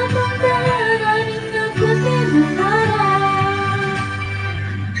 tapang dalanin ng puti ng araw.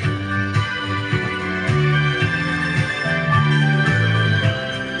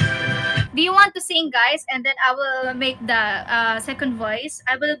 Do you want to sing, guys? And then I will make the second voice.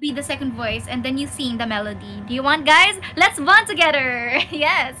 I will be the second voice, and then you sing the melody. Do you want, guys? Let's bond together.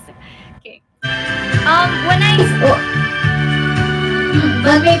 Yes. Okay. When I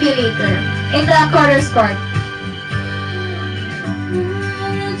But maybe later, in the chorus part.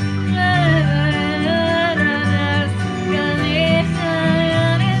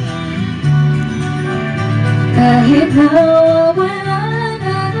 Kahit nawawala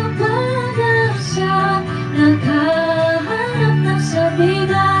na ng pag-asa, naghahanap ng sabihan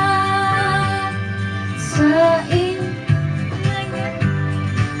sa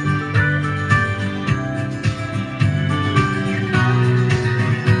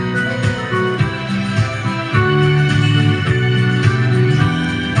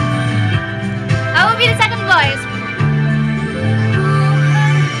I will be the second voice.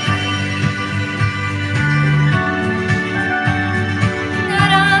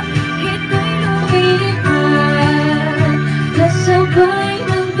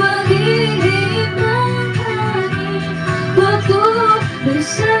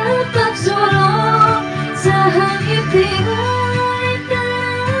 pagsulong sa hangipin ay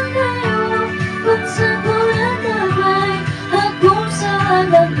tayo kung saan ko natabay at kung saan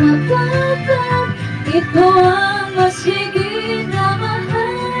nagmapatag ito ang mas higit na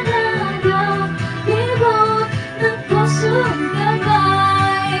mahalaga ibot ng pusong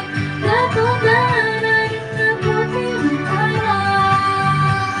gabay katunaran na buti ng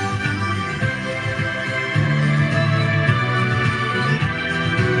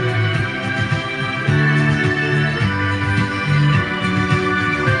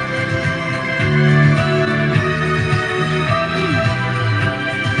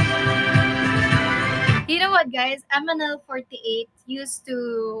You know what, guys? MNL48 used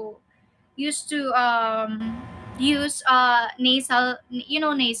to use nasal,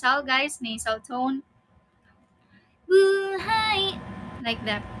 nasal, guys, nasal tone. Buhay, like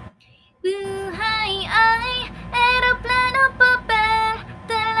that. Buhay ay eroplano papel,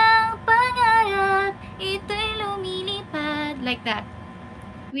 dalang pangarap, ito'y lumilipad, like that.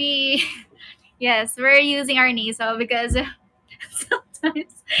 We yes, we're using our nasal because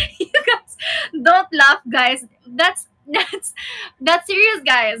sometimes you guys don't laugh, guys. That's serious,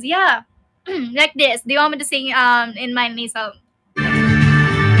 guys. Yeah. Like this. Do you want me to sing in my nasal?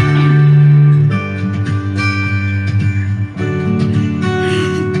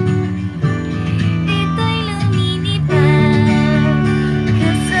 Ito'y lumilipad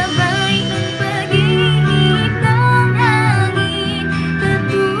kasabay ng pag-ibig ng hangin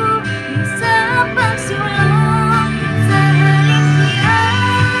patuloy sa pagsulong sa haling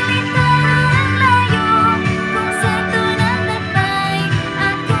kuyarin tayo layo kung saan to natatay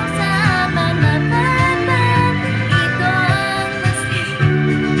at kung saan man mapatag ito ang mas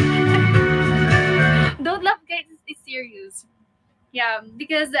don't laugh, guys, it's serious. Yeah,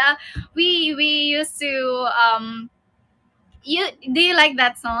 because we used to you do you like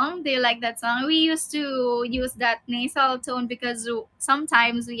that song? Do you like that song? We used to use that nasal tone because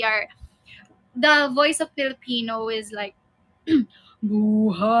sometimes the voice of Filipino is like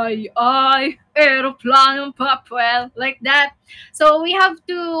buhay ay eroplanong papel, like that. So we have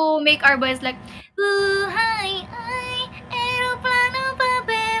to make our voice like buhay ay eroplanong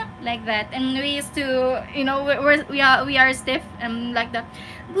papel, like that. And we used to, we are stiff and like that.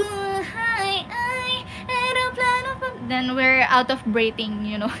 Buhay ay eroplanong papel. Then we're out of breathing,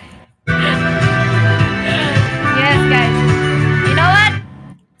 Yes, guys. You know what?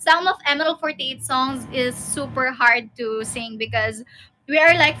 Some of MNL48 songs is super hard to sing because we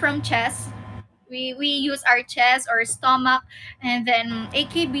are like from chest. We use our chest or stomach, and then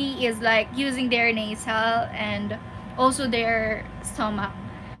AKB is like using their nasal and also their stomach.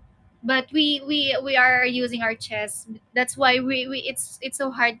 But we are using our chest. That's why it's so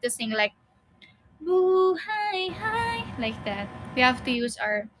hard to sing like boo hi hi, like that. We have to use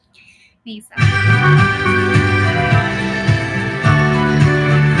our nasal.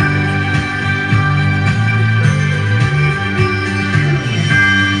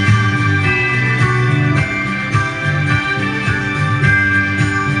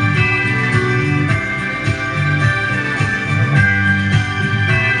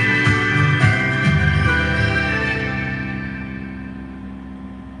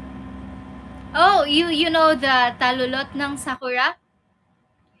 Oh, you know the talulot ng sakura?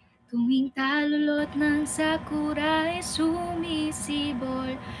 Tuwing talulot ng sakura ay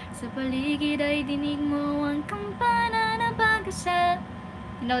sumisibol, sa paligid ay dinig mo ang kampana ng pag-asa.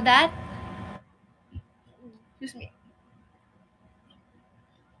 You know that? Excuse me.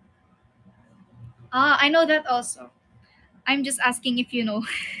 I know that also. I'm just asking if you know.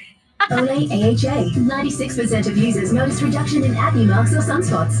 Olay AHA. 96% of users notice reduction in acne marks or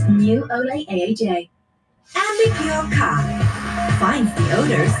sunspots. New Olay AHA. Abby Pure Car finds the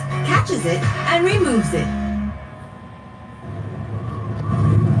odors, catches it, and removes it.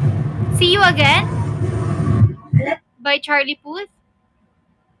 See You Again by Charlie Puth.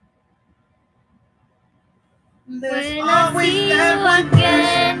 There's When I always see you that one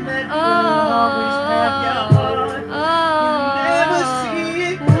again, person that will always have your heart. You never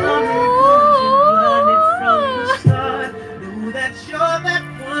see it coming once you learn it from the start. Know that you're that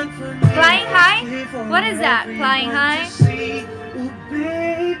one for me. Flying High? What is that? Flying High? Ooh,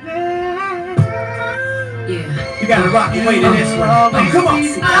 baby. Yeah. You gotta rock your way to this one. Oh, come on.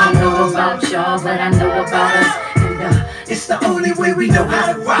 See, I don't know about y'all, but I know about us. And It's the only way we know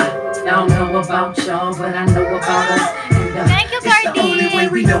how to rock. I don't know about y'all, but I know about us. And Thank you, It's the only way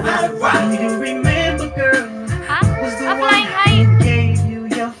Cardi. we know how to rock. Do you remember, girl? Huh? Was the A one Flying High? who gave you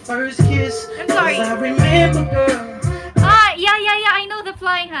your first kiss. I'm sorry. 'Cause I remember, girl. Yeah. I know the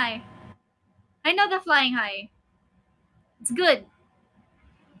Flying High. I know the Flying High. It's good.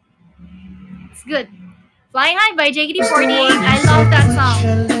 It's good. Flying High by JKT48. I love that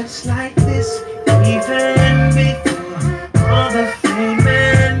song. Lips like this, even before all the fame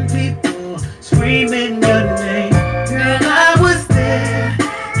and people screaming your name. Girl, I was there,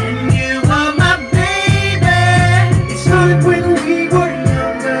 and you were my baby. It started when we were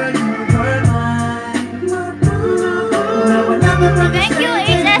younger, you were mine. Now another brother Thank you,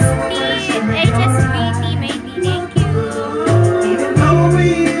 HSVT, maybe. Thank you. even though we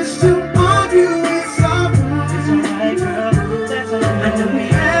used to argue, it's alright, girl. That's alright. I know we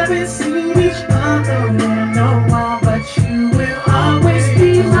haven't seen each other in a while, but you will always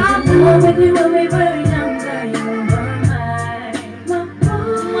be my love. When we were younger, you were mine.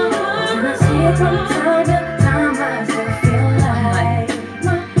 And I see it from time to time, I still feel like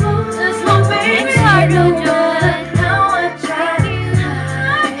that's my baby. Thank you, Harujo. Now I try to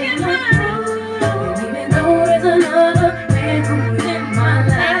hide my love, even though there's another man who's in my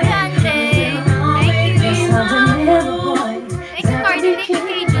life. Thank you, Andre. Thank you. Thank you, Cardi. Thank you,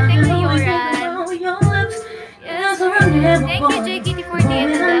 Keiju. Thank you, Yoran. Thank you,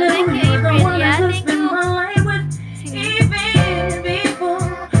 JKT48 Ella. Thank you, April. Yeah, thank you.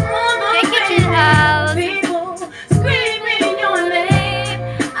 Thank you, Chill Out. Screaming your name,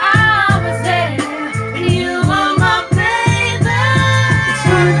 I was there, and you were my baby. It's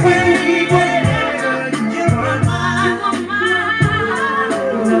like when we were younger, you were mine.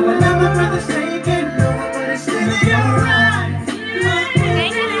 No, another brother's taking over, but it's still in your eyes.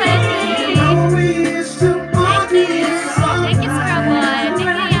 Thank you, Leslie. No, we used to argue, it's all Thank you, Scrubboy. Thank you,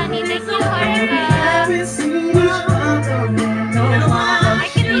 Yani. Thank you, Harika. haven't seen each other in a while.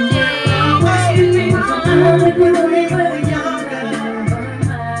 Thank you, DJ.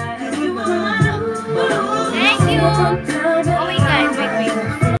 Thank you. Oh, wait, guys. Wait.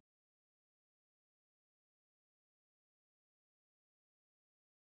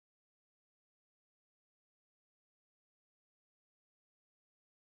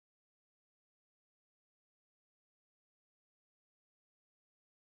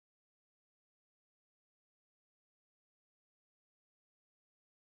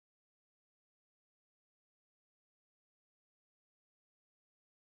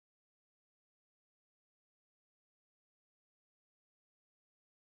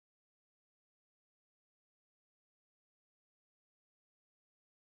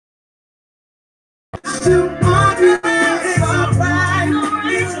 You want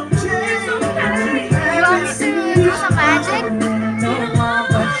me to do some magic? You want to say some magic? Do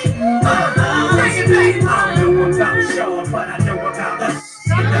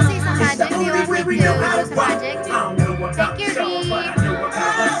you want me to do some magic? Thank you, Ree.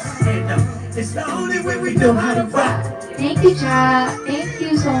 It's the only way we know how to rock. Thank you, Cha. Thank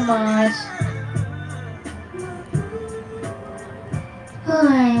you so much.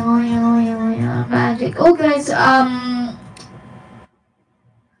 Magic. Oh, guys,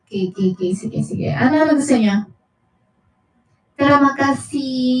 okay, sige. Ano gusto niya? Terima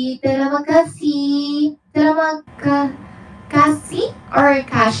kasih or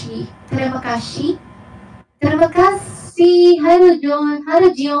kashi? Terima kasih.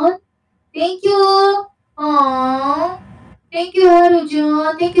 Harujon. Thank you. Aww. Thank you,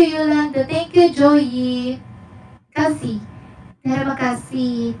 Harujon. Thank you, Yolanda. Thank you, Joey. Kasih. Terima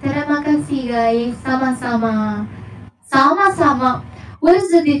kasih, guys. Sama-sama. Sama-sama. What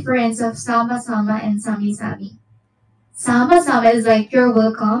is the difference of sama-sama and sami-sami? Sama-sama is like you're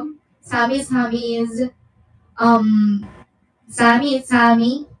welcome. Sami-sami is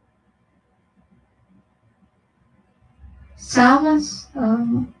sami-sami.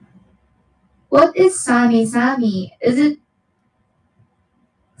 Sama-sama. What is sami-sami? Is it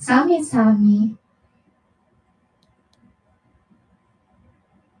sami-sami?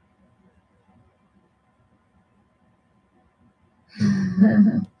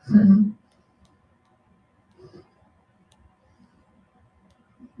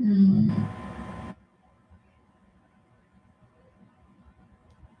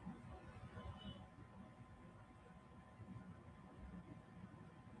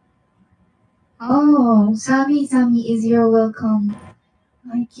 Oh, sami-sami is you're welcome.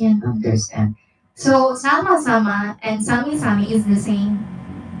 I can't understand. So, sama-sama and sami-sami is the same.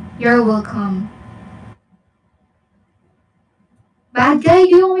 You're welcome. Bad Guy?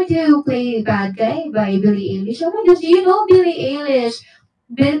 Do you want me to play Bad Guy by Billie Eilish? Oh my gosh, you know Billie Eilish.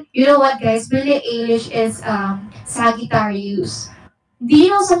 You know what, guys? Billie Eilish is Sagittarius. Do you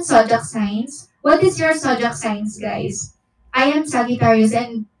know some zodiac signs? What is your zodiac signs, guys? I am Sagittarius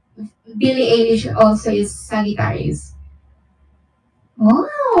and Billie Eilish also is Sagittarius.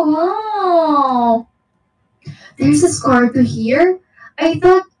 Wow. There's a Scorpio here. I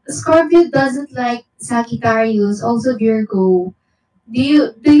thought Scorpio doesn't like Sagittarius, also Virgo. Do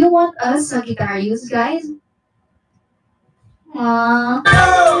you want us Sagittarius, guys?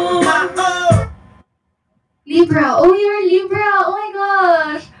 Libra. Oh, you're Libra. Oh my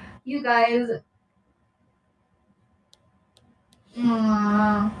gosh. You guys.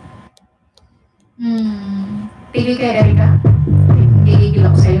 Tigil kay Erika. Gigigil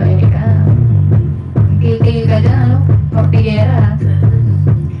ako sa'yo, Erika. Tigil ka dyan, ano? Papigera.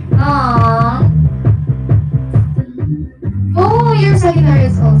 Aww. Oh, you're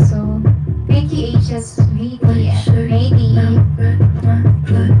Sagittarius also. Thank you, HSV. Maybe.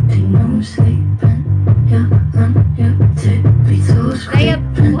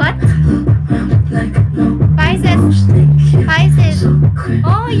 What? Pisces. Pisces.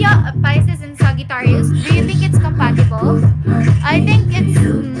 Oh yeah, Pisces and Sagittarius. Do you think it's compatible? I think it's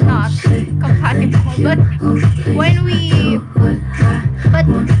not compatible. But when we, but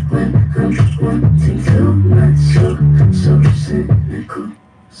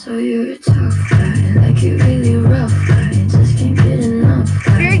so you're a tough guy, like you really rough guy, just can't get enough.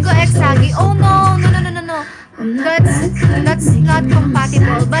 Virgo X Sagi. Oh no. That's not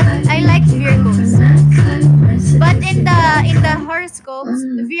compatible. But I like Virgos. But in the horoscopes,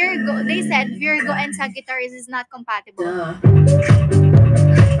 Virgo, they said Virgo and Sagittarius is not compatible.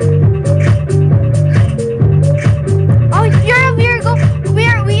 Oh, you're a Virgo.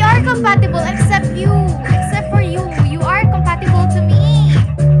 We are compatible except for you. You are compatible to me.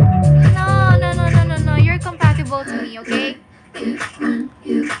 No. You're compatible to me, okay?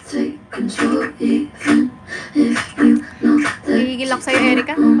 Gigigil ako sa'yo,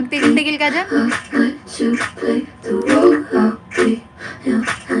 Erika. Magtigil-tigil ka dyan.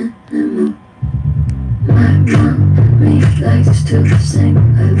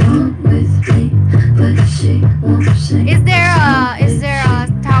 Is there a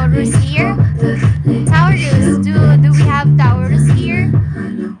Taurus here? Taurus, do we have Taurus here?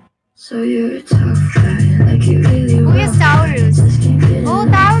 So you're a tough guy, like you really Who is Taurus? Oh,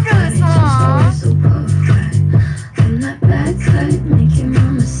 Taurus, huh?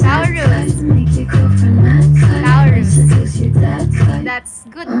 Taurus. That's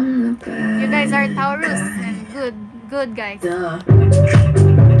good. You guys are Taurus and good guys.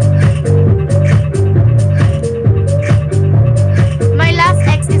 My last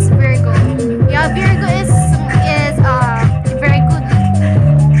ex is Virgo. Yeah, Virgo is very good.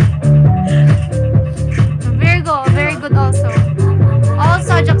 Virgo, very good also. All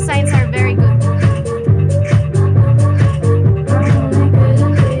zodiac signs are very good.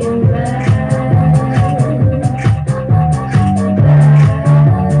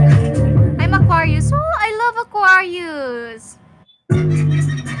 I'm Aquarius. Oh, I love Aquarius.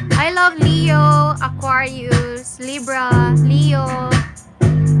 I love Leo, Aquarius, Libra, Leo,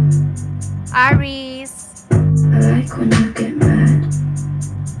 Aries. I like when you get mad.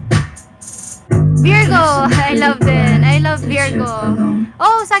 Virgo, I love them. I love Virgo.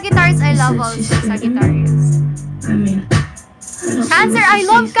 Oh, Sagittarius, I love also Sagittarius. Cancer, I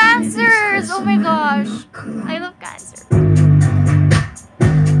love Cancers. Oh my gosh, I love Cancer.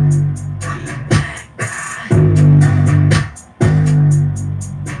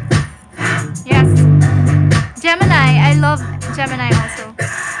 Yes, Gemini, I love Gemini also.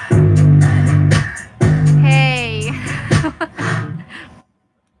 Hey.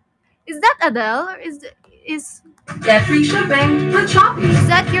 Is that Adele? Or is Get free shipping with Shopee. is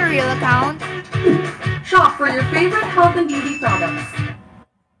that your real account? Shop for your favorite health and beauty products.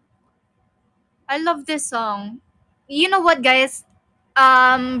 I love this song. You know what, guys?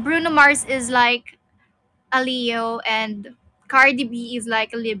 Bruno Mars is like a Leo and Cardi B is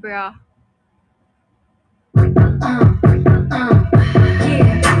like a Libra.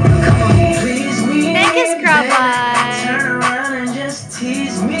 Thank you, Scrabble. Turn around and just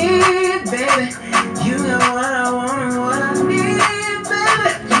tease me, baby. You know what I want and what I need,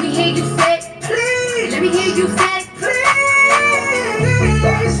 baby. Let me hear you say, Please, let me hear you say, please,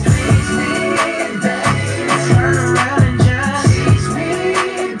 please me, baby. Turn around and just tease me,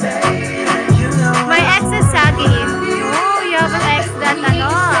 baby. You know My ex is Sagi. Oh, you have an ex that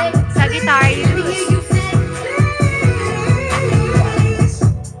Sagittarius.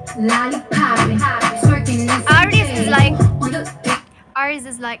 Aries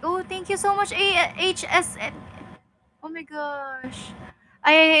is like, oh, thank you so much, HSN. Oh my gosh.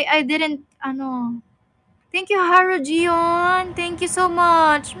 I didn't, Thank you, Harujion. Thank you so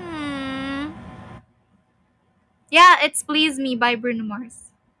much. Yeah, it's Please Me by Bruno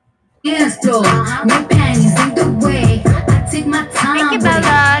Mars. yes, though. No panties in the way. I take my time. Thank you,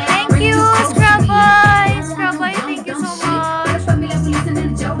 Bella. Thank you, Scrubboy. Scrubboy, thank you so much.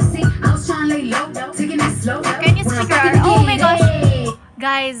 slow down. Can you When I'm speak rar? fucking Oh my it, gosh. hey.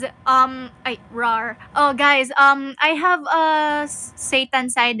 Guys, rar. Oh, guys, I have a Satan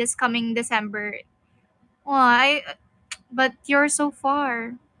side this coming December. Oh, but you're so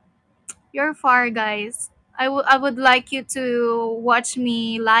far. You're far, guys. I would like you to watch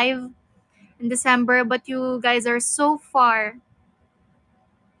me live in December, but you guys are so far.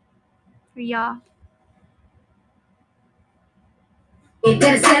 Yeah.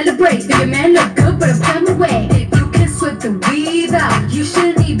 Gotta celebrate, make your man look good, but I'm coming away. If you can sweat the weave out, you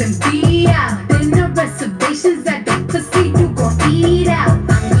shouldn't even be out. Dinner reservations at the pussy, you gon' eat out. I'm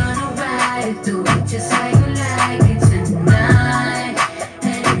gonna ride it, do it just how you like it tonight.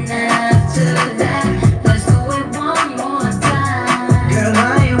 And after that, let's do it one more time. Girl,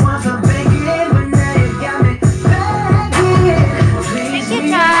 I ain't one for begging, but now you got me begging. Please Thank you,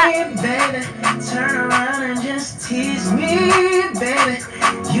 me, chat. baby. Turn around and just tease me, baby.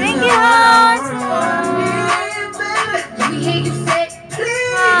 Thank you, know Hans. I want me, baby. Let me hear you say,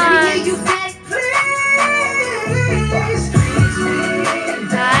 Please, let me hear you say. please, please me,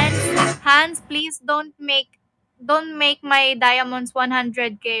 Hans, please don't make my diamonds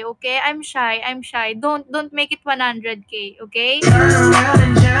 100k, okay? I'm shy. Don't make it 100k, okay? turn around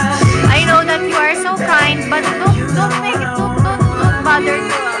and just I know that you are so kind, but don't make it don't bother to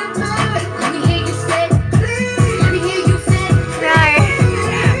Let me hear you say, let me hear you say.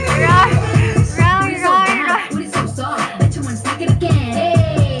 rar rar rar. Booty so soft, bet you wanna stick it again.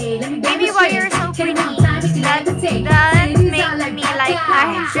 Hey, let me Baby, why you're so pretty? That make me like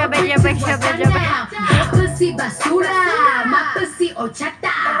shabba jabba shabba jabba. Pussy basura, my pussy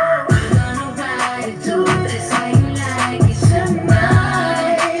ochata. Gonna ride it, do this how you like it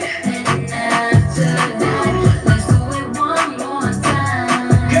tonight. And after that, let's do it one more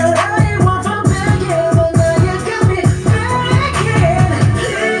time. girl, I ain't one for begging, but now you got me begging.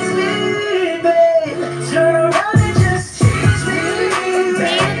 Please me, babe. Turn around and just tease me, Do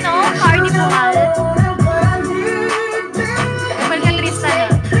baby. you know Cardi Bumal? What I need, baby. Kapal ka Tristan.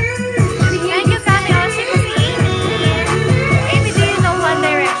 Thank you, Kami. Oh, Sheki Sings. Amy, do you know One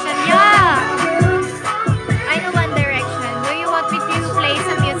Direction? Yeah, I know One Direction. Do you want me to play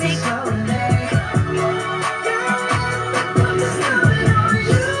some music?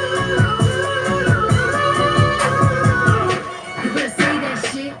 You better say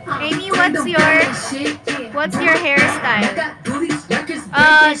that shit. Amy, Don't do that shit. what's your hairstyle? Got booties, records, break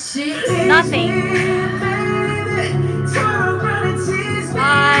that shit. Nothing.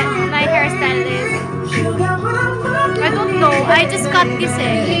 My hairstyle is I don't know. I just cut this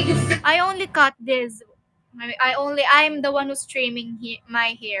I only cut this. I'm the one who's trimming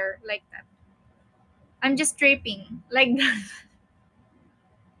my hair like that. I'm just stripping like that.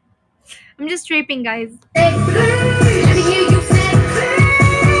 I'm just stripping, guys. Let me hear you say.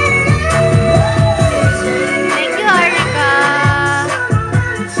 Thank you, Arika.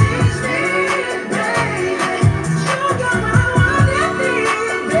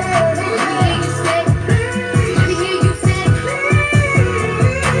 Let me hear you say.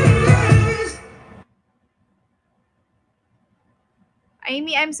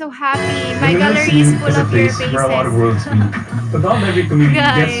 Amy, I'm so happy. My We will gallery see is full as a of your place where a lot of faces. worlds meet, but not every community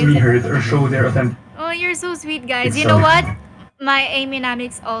gets to be Guys. heard or show their authentic Oh, you're so sweet, guys. You self. know what? My Amy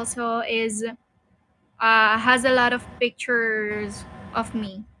Namix also is has a lot of pictures of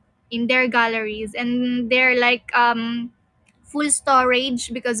me in their galleries, and they're like full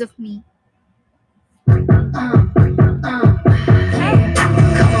storage because of me.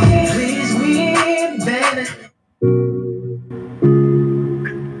 Please me, baby.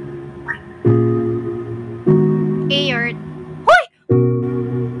 Ayert. Hoy!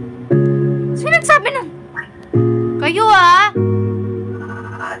 Sino nagsabi nun? Kayo ah!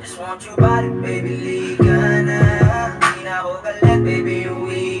 I just want your body, baby, liga na. Di na ako galit, baby,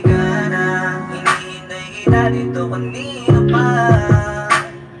 uwi ka na. Hinihintay kita dito kanina pa.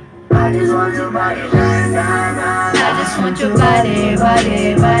 I just want your body, liga na. I just want your body, body,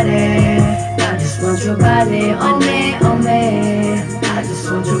 body. I just want your body on me, on me. I just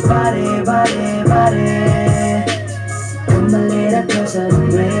want your body, body, body. Come a little closer to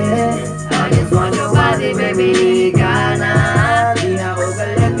me. I just want your body, baby, liga na. Di na ako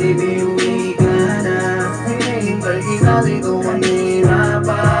galit, baby, uwi ka na. Hinihintay kita dito kanina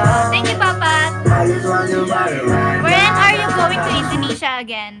pa. Thank you, Papa. I just want your body, right When are you going to Indonesia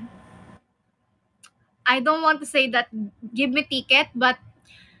again? I don't want to say that give me ticket, but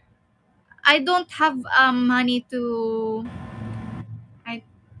I don't have money to.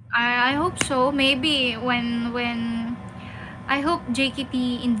 I hope so. Maybe when I hope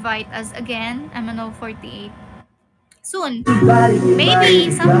JKT invite us again. MNL48. soon.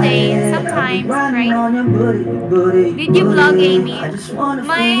 Maybe someday, sometimes, right? Did you vlog, Amy?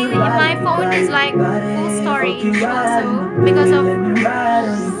 My phone is like full storage also because of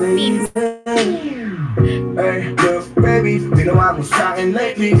memes. Hey, look, baby, ginawa mo sa'kin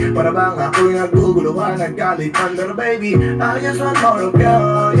lately. Para bang ako'y naguguluhan, naggalit under, baby. I just want more of you.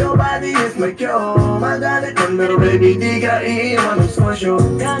 Your body is my cure. Magalit under, baby, di ka iiwan ng smasyo.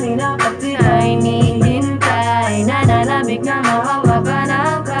 Kanina pati ay hinihintay. Nanalamig na mahawak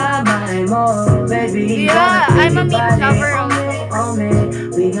ng kamay mo, baby. Yeah, I'm a meme lover also.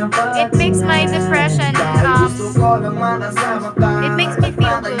 It makes my depression, it makes me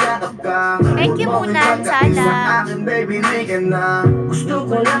feel good. Thank you muna, Sala. Gusto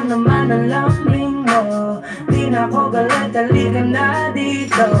ko lang naman ang lambing mo. Di na ako galit, halika na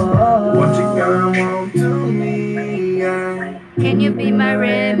dito. What you gonna want to me? Can you be my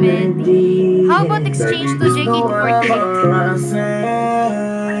remedy? How about exchange to JK48?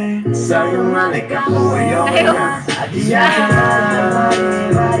 Sayang halika ko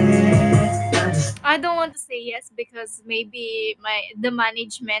I don't want to say yes because maybe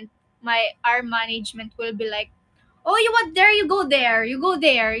our management will be like, oh, you want there, you go there, you go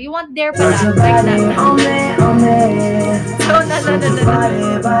there, you want there pala, like that.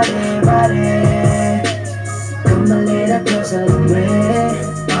 So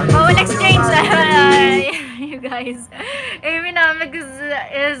oh, we'll exchange. You guys, Amy Namik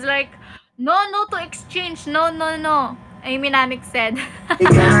is like, no to exchange, no. Amy Namik said.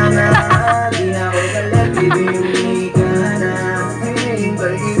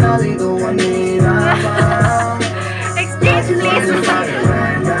 Exchange, please.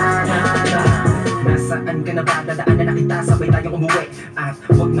 Nasaan ka na ba? Dadaanan na kita, sabay tayong umuwi. At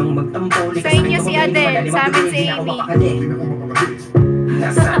huwag nang magtampo. Sa inyo si Adele, sa amin si Amy.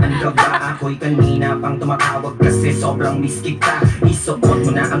 Nasaan ka ba? Ako'y kanina pang tumatawag kasi sobrang miss kita. Isuot mo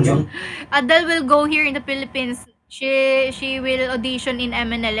na ang iyong Adele will go here in the Philippines. She will audition in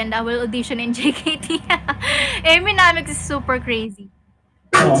MNL and I will audition in JKT. Amy Namik is super crazy.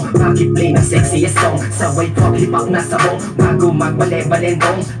 Bakit play na sexiest song? Saway pop, hip-hop na sabong. Bago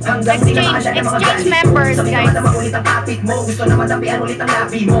magwale-balendong hanggang exchange members, guys. Naman ulit ang topic mo. Gusto naman tapian ulit ang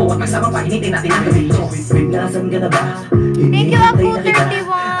labi mo. At magsamang painitin natin ang gabi mo. Nasan ka na ba? Thank you, Aku31.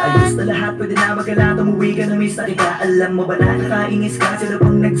 Ayos na lahat, pwede na magala. Tumuwi ka na, miss na kita. Alam mo ba na nakainis ka? Sila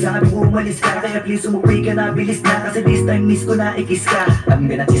pang nagsabi umalis ka. Kaya please umuwi ka na, bilis na. Kasi this time miss ko na ikis ka. I'm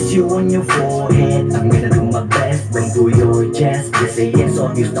gonna kiss you on your forehead. I'm gonna do my best, bring to your chest. Just say yes,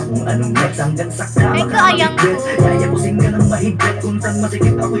 obvious na kung anong next. Hanggang sa kama ka mag-regret. Kaya kusing ka ng mahigpit. Kung saan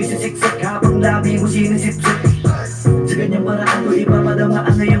masikip ako'y sisiksik. Habang labi mo sinisipsip. Sa ganyang paraan ko ipapadama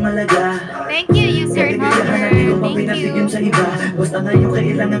ang ngayong alaga. Thank you, user number. Thank you. Sa iba, basta ngayon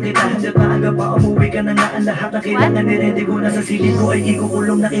kailangan kita. Handa pa aga pa umuwi ka na nga. Ang lahat na kailangan niredy ko na sa silid ko ay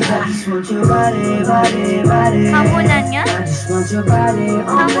ikukulong na kita. I just want your body. Kamunan niya? I just want your body.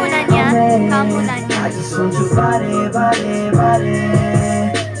 Kamunan niya? Kamunan niya? I just want your body.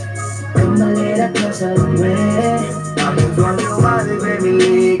 Come a little closer to me. I just want your body,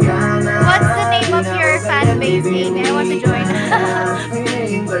 baby. What's the name of your fan base, Amy? I want to join.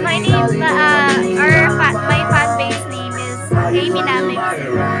 My fan base name is Amy Namik.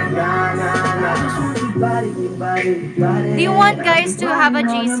 Do you want guys to have a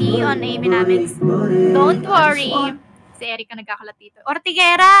GC on Amy Namik? Don't worry. Si Erika nagkakalat dito.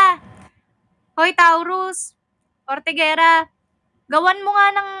 Ortigera! Hoy, Taurus! Ortigera! Gawan mo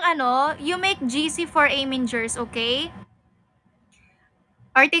nga ng you make GC for Amingers, okay?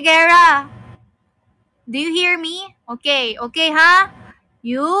 Ortigera! Do you hear me? Okay, ha?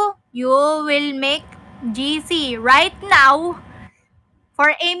 You will make GC right now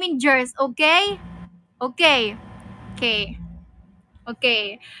for Amingers, okay? Okay.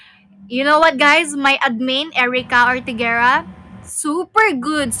 You know what, guys? My admin, Erika Ortigera, super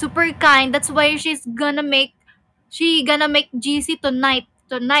good, super kind. That's why she's gonna make GC tonight,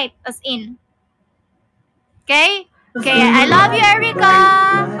 as in. Okay, I love you, Erika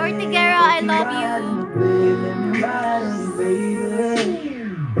Ortigera. I love you.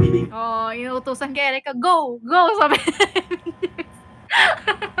 Oh, inuutosan kay Erika, go, sabi.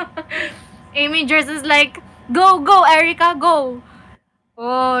 Amy Jers is like, go, Erika, go.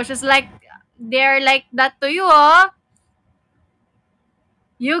 Oh, she's like, they're like that to you, oh.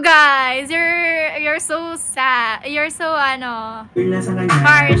 You guys, you're so sad. You're so harsh.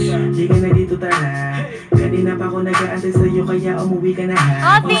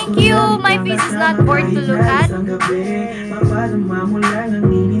 Oh, thank you. My face is not bored to look at.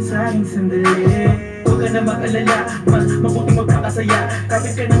 ka na mag-alala, mas mabuting magpakasaya.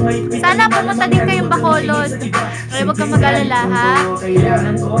 Kapit ka na ngayon. Sana pumunta din kayong Bacolod. Ay, huwag kang mag-alala, ha?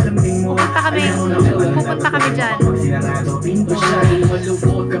 Pupunta kami dyan.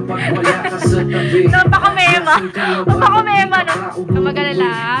 Napaka-mema. Napaka-mema, no? Huwag kang mag-alala,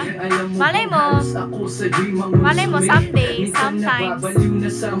 ha? Malay mo, someday, sometimes.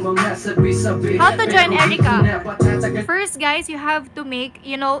 How to join Erica? First, guys, you have to make,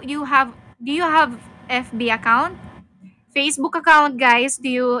 do you have FB account? Facebook account, guys? Do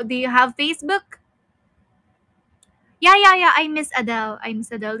you have Facebook? Yeah. I miss Adele.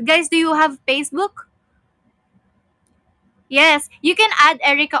 Guys, do you have Facebook? Yes, you can add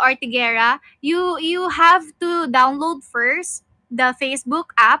Erica Ortigera. You have to download first the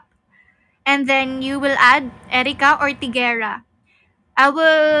Facebook app, and then you will add Erica Ortigera. I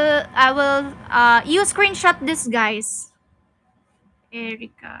will you screenshot this, guys.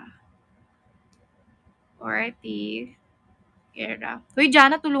 Erica Ortigera. Hoy,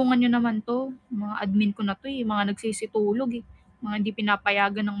 Jana, tulungan nyo naman to. Mga admin ko na to eh. Mga nagsisitulog eh. Mga hindi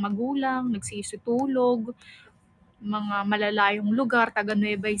pinapayagan ng magulang, nagsisitulog. Mga malalayong lugar, taga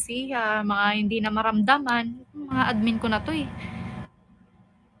Nueva Ecija, mga hindi na maramdaman. Mga admin ko na to eh.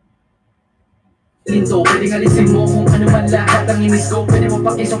 Amy,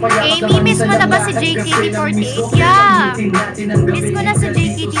 miss mo na ba si JKT48? Yeah! Miss ko na si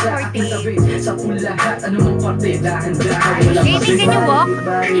JKT48. Amy, can you walk?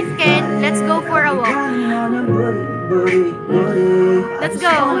 If can, let's go for a walk. Let's go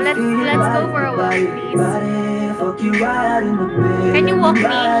for a walk, please. Can you walk me?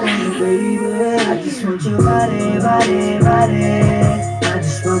 I just want your body. I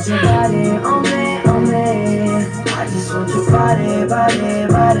just want your body on me. I just want your body.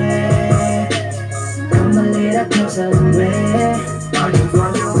 Come a little closer to me. I just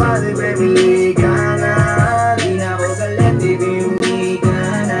want your body, baby. Gana, di na ako galit, di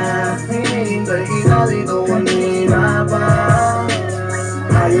ka na. Hinihintay kita dito kanina pa.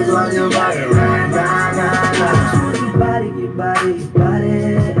 I just want your body, your body.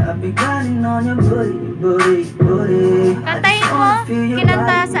 I've been grinding on your booty. Kantahin mo?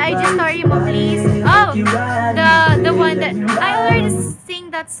 Kinanta sa IG story mo, please. Oh, the one that I already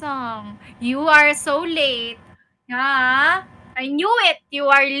sing that song. You are so late. Ah, I knew it. You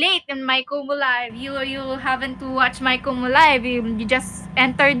are late in my Kumu live. You haven't to watch my Kumu live. You just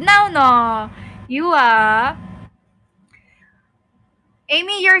entered now, no?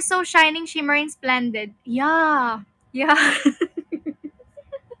 Amy, you're so shining, shimmering, splendid. Yeah.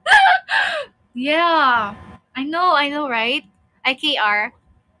 Yeah. I know, right? IKR.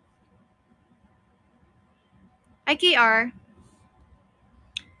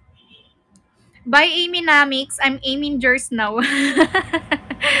 By Amy Namix, I'm aiming yours now. Ay,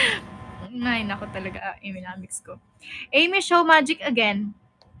 nako talaga, Amy Namix ko. Amy, show magic again.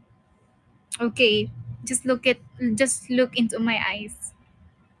 Okay, just look into my eyes.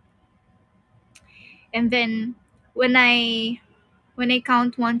 And then when I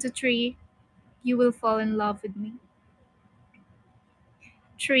count 1 to 3, you will fall in love with me.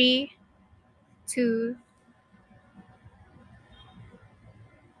 3, 2.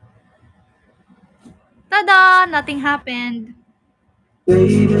 Tada! Nothing happened.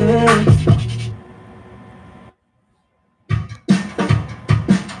 Baby.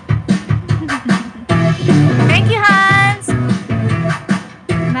 Thank you, Hans.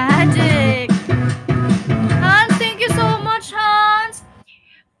 Magic. Hans, thank you so much, Hans.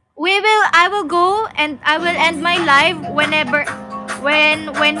 I will go and I will end my live when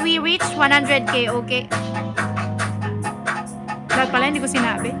we reach 100k, okay? Dapat pala hindi ko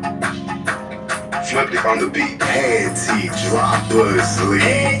sinabi. Flipped it on the beat, panty drop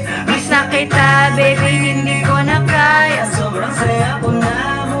sleep. Miss na kita, baby, hindi ko na kaya. Sobrang saya ko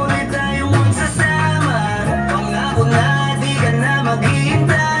na, muli tayong magsasama. Pangako na, di ka na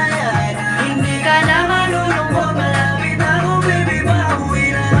maghihintay. Hindi ka na malulungkot, malapit ako, baby,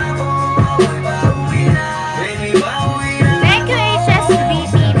 pauwi na ako. Pauwi na, baby, pauwi na. Thank you,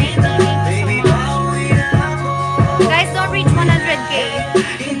 HSVP. Baby, pauwi na ako. Guys, don't reach 100k.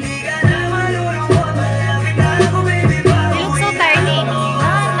 Hindi ka na malulungkot, malapit ako, baby, You pauwi look so tired, Amy. No,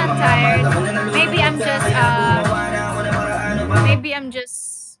 I'm not tired. Maybe I'm just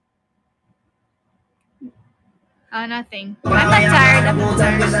nothing. I'm not tired. I'm not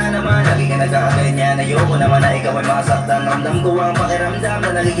tired. Sana naman, lagi ka nagkakaganyan. Ayoko naman na ikaw ay masaktan. Ramdam ko ang pakiramdam na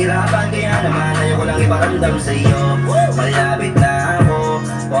nagigirapan. Kaya naman ayoko lang iparamdam sa iyo. Malapit na ako,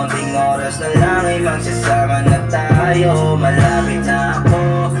 konting oras na lang ay magsasama na tayo. Malapit na ako,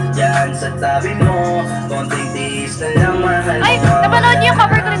 dyan sa tabi mo. Konting tiis na lang, mahal mo. Ay, napanood niyo yung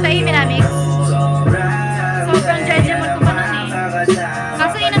cover ko rin sa Amy Namix? Sobra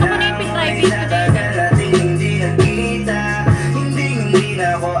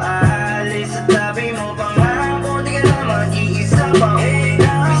aalis sa tabi mo. Pangako di ka na mag-iisa pa uwi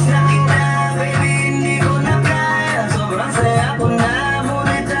na. Miss na kita, baby, hindi ko na kaya. Sobrang saya ko na,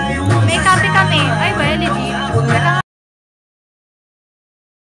 muli tayong magsasama. May copy kami. Ay, well, legit. Teka.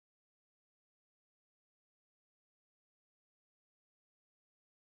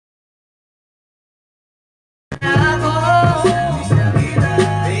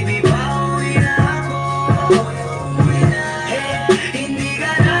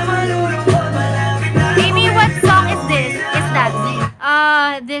 Amy, what song is this? Is that?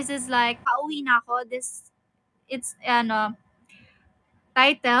 This is like pauwi na ako. It's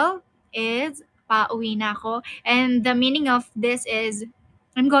title is pauwi na ako, and the meaning of this is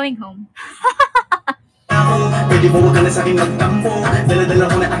I'm going home. Pwede mo huwag ka na sa'kin magtampo. Dala-dala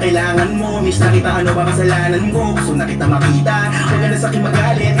ko na ang kailangan mo. Miss na kita, ano ba kasalanan ko? Gusto na kita makita. Huwag ka na sa'kin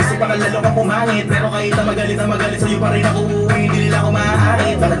magalit. Gusto pa lalo ka pumangit. Pero kahit na magalit sa'yo pa rin ako uuwi. Hindi nila ako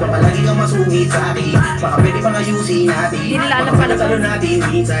maaarit. Bakit pa palagi kang masungit sa'kin? Baka pwede pang ayusin natin. Hindi nila alam Baka pala talo natin.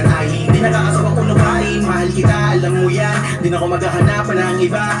 Minsan ay hindi nakakasawang kung lupain. Mahal kita, alam mo yan. Di na ako maghahanapan ng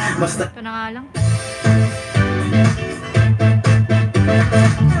iba. Basta Ito na nga lang.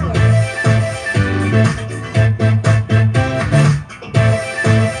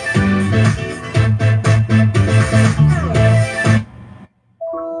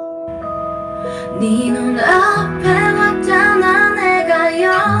 네 눈앞에 왔잖아 내가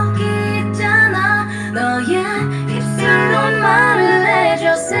여기 있잖아 너의 입술로 말을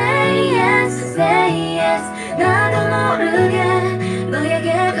해줘 Say yes, say yes 나도 모르게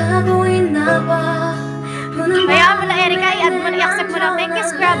너에게 가고 있나 봐 Hayaan mo na, Erika. I-add mo na, i-accept mo na. Thank you,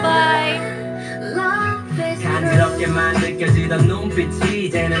 Scrabboy. 간지럽게만 느껴지던 눈빛이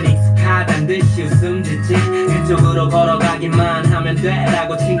이제는 익숙하단 듯이 웃음 짓지 그쪽으로 걸어가기만 하면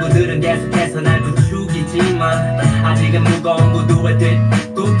되라고 친구들은 계속해서 날 부추기지만 아직은 무거운 구두에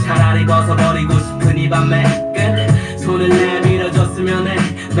뒷굽 차라리 벗어버리고 싶은 이 밤의 끝 손을 내밀어줬으면 해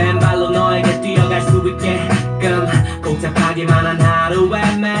맨발로 너에게 뛰어갈 수 있게끔 복잡하기만 한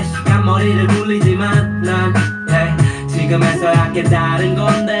하루에 매 시간 머리를 굴리지만 난 지금에서야 깨달은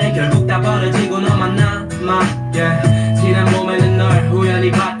건데 결국 다 버려지고 너만 남아 yeah. 지난 봄에는 널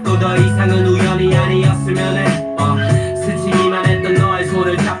우연히 봤고 더 이상은 우연이 아니었으면 해 스치기만 했던 너의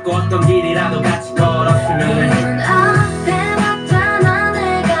손을 잡고 어떤 길이라도 같이 걸었으면 해 눈앞에 왔잖아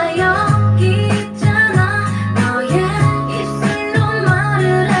내가 여기 있잖아 너의 입술로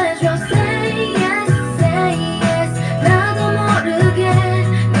말을 해줘 Say yes, say yes 나도 모르게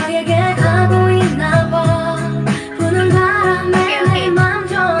너에게 가고 있나 봐 부는 바람에 내 맘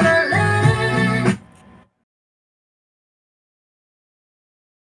전할래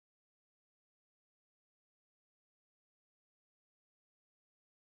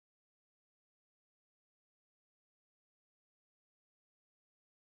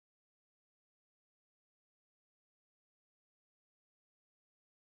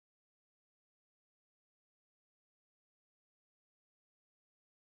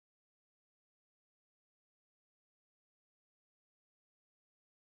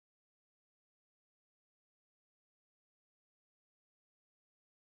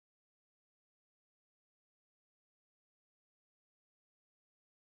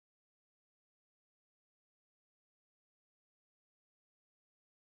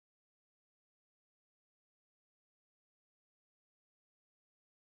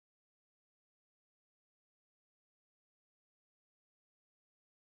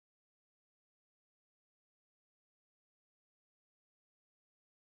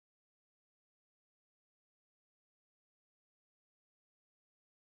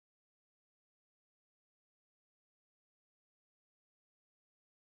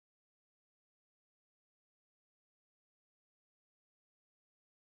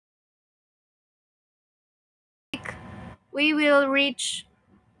We will reach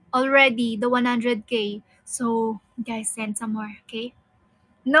already the 100K. So, guys, send some more, okay?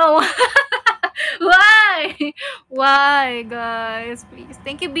 No. Why? Why, guys? Please.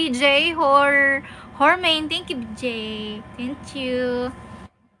 Thank you, BJ. Hormain. Thank you, BJ. Thank you.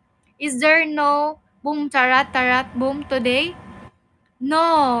 Is there no boom tarat tarat boom today?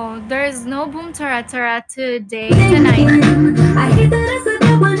 No, there's no boom tarat tarat today. Tonight. I hate that I said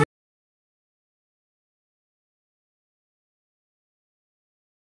that one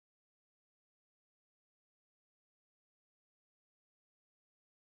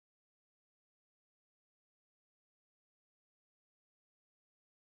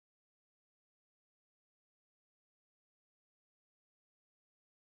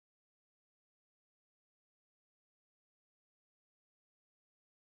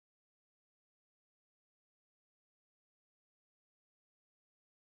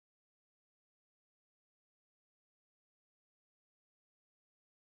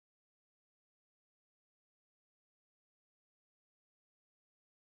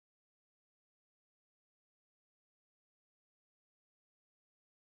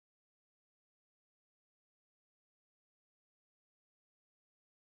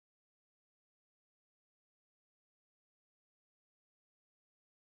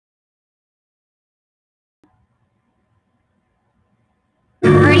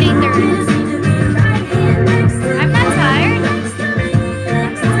later. I'm not tired. I'm so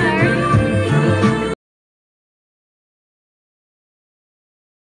tired.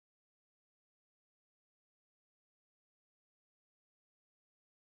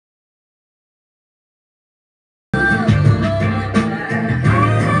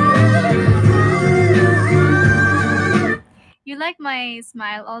 You like my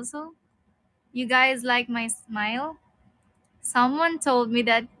smile also? You guys like my smile? Someone told me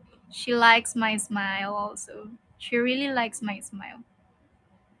that she likes my smile also. She really likes my smile.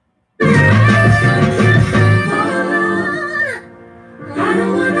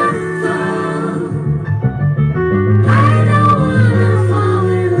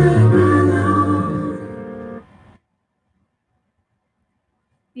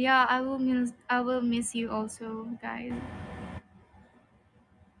 Yeah, I will miss you also, guys.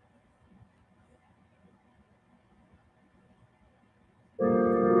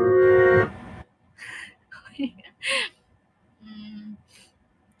 Mm,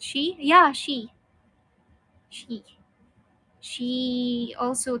 she? Yeah, she. She. She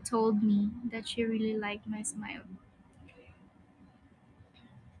also told me that she really liked my smile.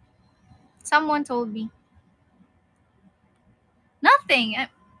 Someone told me. Nothing.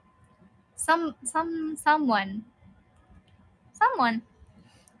 Someone. Someone.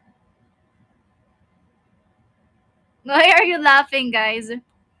 Why are you laughing, guys?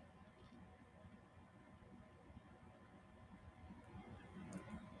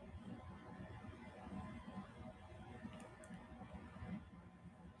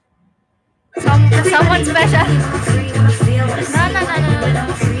 Someone special. No.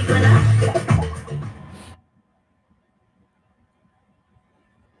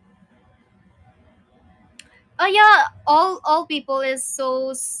 Oh yeah, all people is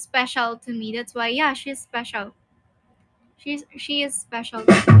so special to me. That's why yeah, she's special. She is special.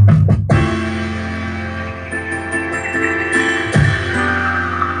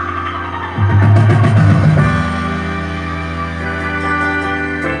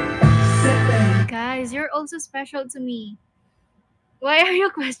 Guys, you're also special to me. Why are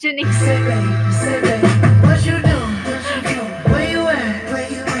you questioning? What you do? Where you at?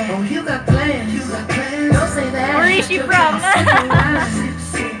 Oh, you got plans. Don't say that. Where is she from?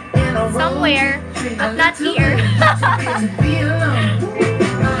 Somewhere, but not here.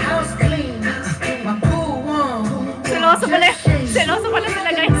 Seloso pala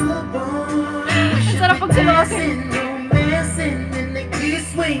sila, guys. Ang sarap pag seloso.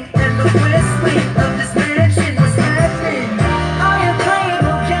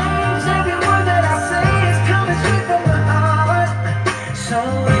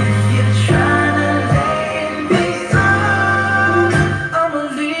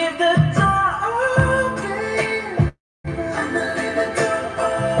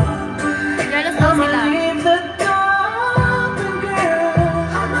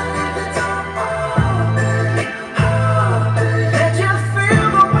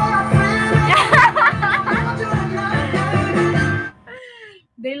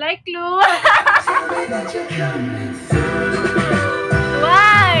 They like Clue.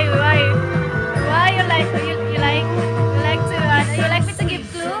 Why you like me to give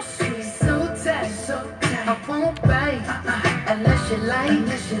Clue?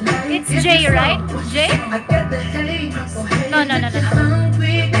 It's J, right? J? No.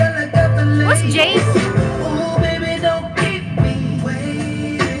 What's J?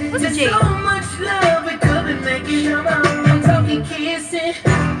 What's J?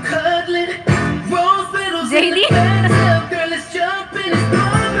 JD?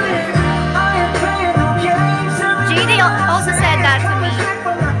 JD also said that to me.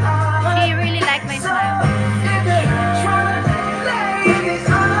 She really liked my smile.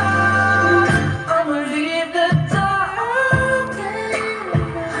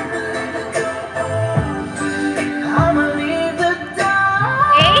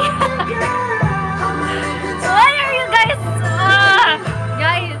 Why are you guys?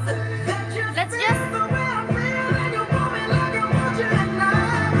 Guys, let's just.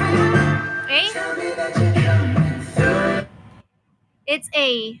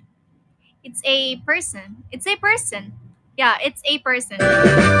 It's a person. It's a person. Yeah, it's a person. It's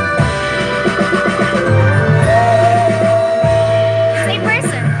a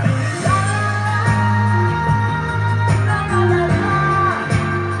person.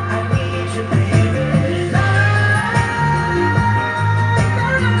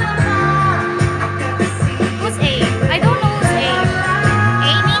 Who's A? I don't know who's A.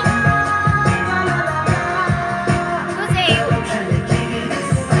 Amy? Who's A?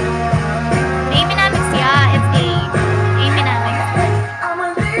 Amy Namix, yeah, it's A. Amy Namix.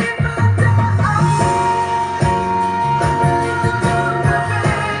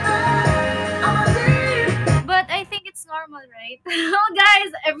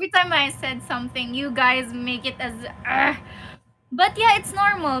 laughing. You guys make it as but yeah, it's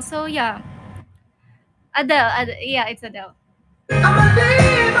normal. So yeah. Adele, yeah, it's Adele.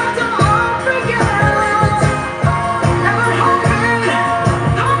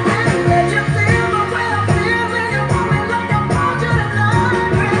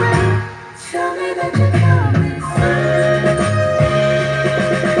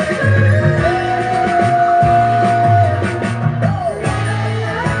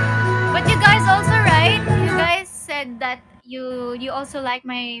 But you guys also, right? You guys said that you also like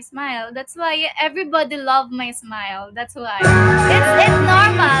my smile. That's why everybody love my smile. That's why it's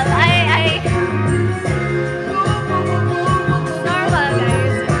normal. It's normal,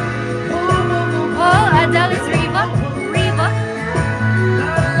 guys. Oh, Adele is Reba. Reba.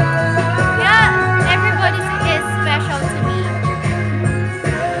 Yeah, everybody is special to me.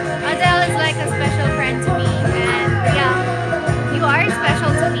 Adele is like a special friend to me, and yeah, you are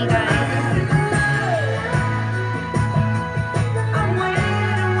special to me, guys.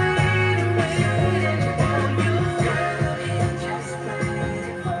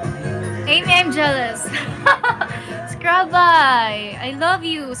 Amy, I'm jealous. Scrubby, I love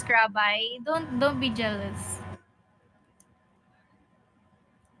you, Scrubby. Don't be jealous.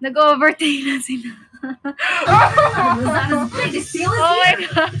 Nag-overtake na sila. Lazada's biggest deal is Oh my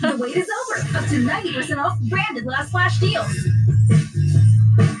here. god. The wait is over. Up to 90% off branded last flash deals.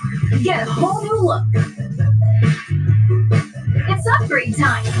 Get a whole new look. It's upgrade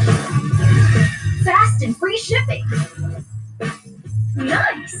time. Fast and free shipping.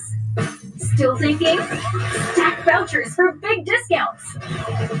 Nice. Still thinking? Stack vouchers for big discounts.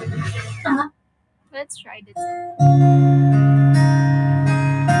 Let's try this.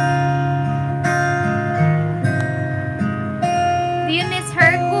 Do you miss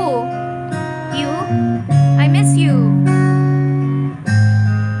her? Who? You? I miss you.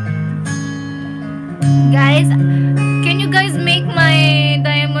 Guys, can you guys make my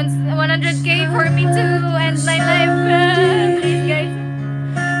diamonds 100k for me to end my life? Please, guys.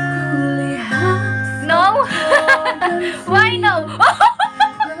 No? Why no?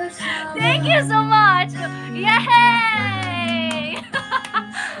 Thank you so much. Yay!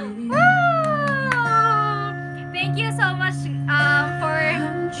 Thank you so much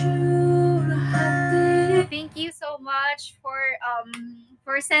thank you so much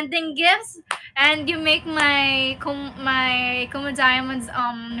for sending gifts, and you make my Kumu diamonds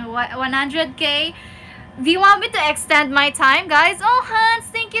 100k. Do you want me to extend my time, guys? Oh,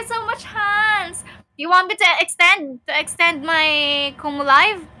 Hans, thank you so much, Hans. You want me to extend my Kumu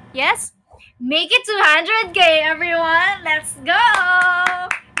live? Yes. Make it 200k, everyone. Let's go.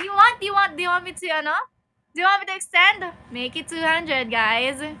 Do you want me to Do you want me to extend? Make it 200,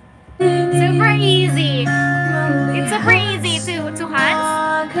 guys. Super easy. It's super easy to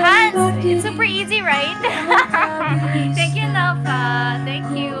Hans. Hans, it's super easy, right? Thank you, Nafa. Thank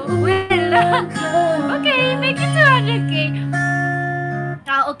you. Will. Okay, make it 200k.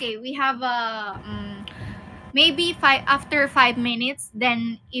 Okay, we have maybe after 5 minutes.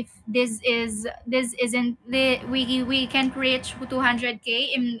 Then if this isn't we can't reach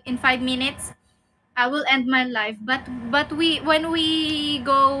 200k in 5 minutes, I will end my life. But when we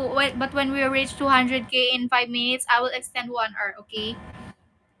reach 200k in 5 minutes, I will extend 1 hour. Okay,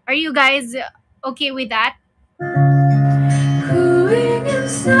 are you guys okay with that?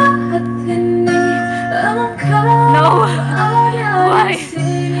 No. Why?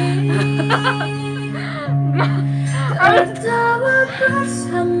 Oh,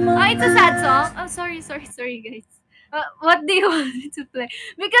 it's a sad song. Oh, sorry, guys. What do you want me to play?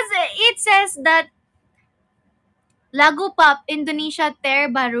 Because it says that Lagu Pop Indonesia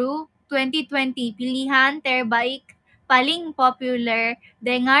Terbaru 2020 pilihan terbaik paling popular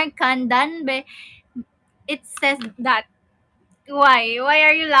dengarkan dan it says that. Why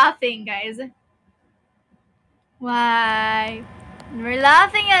are you laughing, guys? Why? You're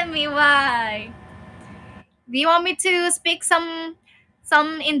laughing at me. Why? Do you want me to speak some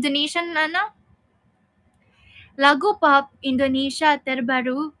Indonesian Lagu Pop Indonesia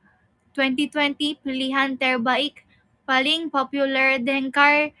Terbaru 2020 pilihan terbaik paling popular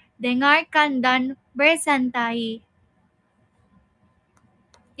dengarkan dan bersantai.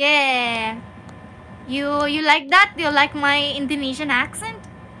 Yeah. You like that? You like my Indonesian accent?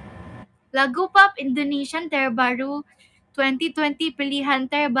 Lagu Pop Indonesian Terbaru 2020 pilihan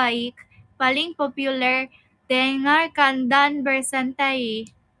terbaik paling popular dengarkan dan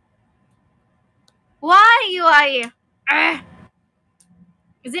bersantai. Why?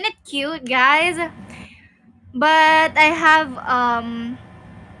 Isn't it cute, guys? But I have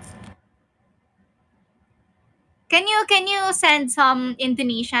Can you send some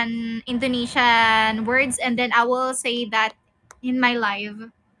Indonesian words and then I will say that in my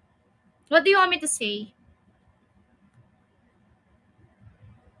live. What do you want me to say?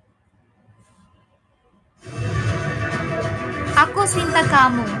 Aku cinta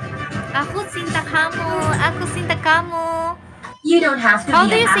kamu. Aku cinta kamu. Aku cinta kamu. You don't have to How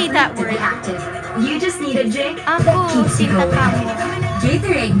be do an you say athlete that to be word? active. You just need a drink that Aku keeps you cinta going. kamu.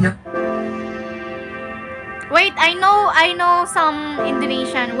 Gatorade, no. Wait, I know some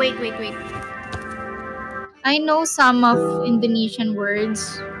Indonesian. Wait. I know some of Indonesian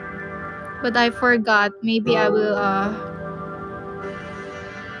words, but I forgot. Maybe I will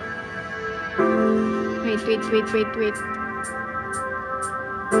wait.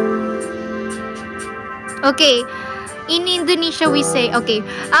 Okay, in Indonesia we say, okay,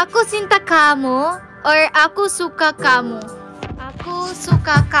 aku cinta kamu or aku suka kamu. Aku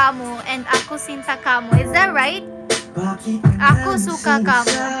suka kamu and aku cinta kamu. Is that right? Aku suka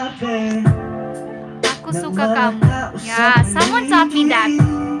kamu. Aku suka kamu. Yeah, someone taught me that.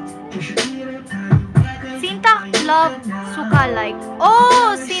 Sinta, love, suka, like.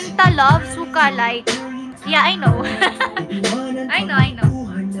 Oh, Sinta, love, suka, like. Yeah, I know. I know.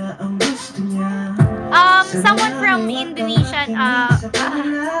 Someone from Indonesian,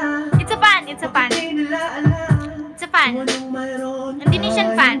 it's a fan. It's a fan.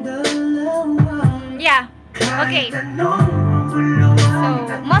 Indonesian fan. Yeah. Okay. So,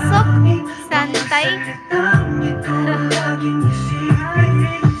 masuk, santai.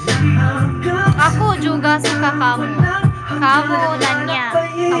 Aku juga suka kamu. Kamu nanya.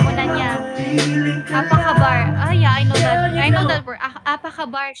 Apa kabar? Ah, yeah, I know that word. Apa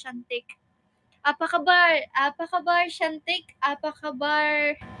kabar, Shantik? Apa kabar, Shantik? Apa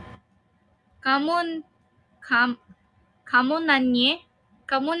kabar? Kamu nanye?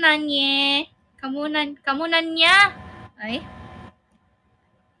 Kamu nanya? Ay?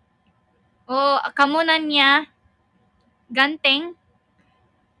 Oh, kamu nanya? Ganteng?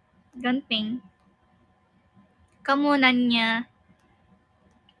 Kamu nanya?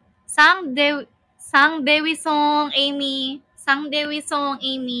 Sang Dewi Song Amy.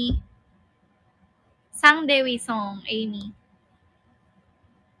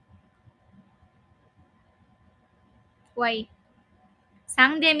 Why?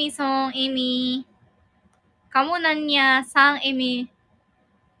 Sang Dewi Song Amy. Kamu nanya Sang Amy.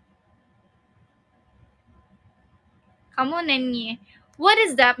 Kamu nanya. What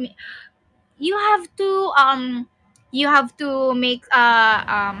does that mean? You have to make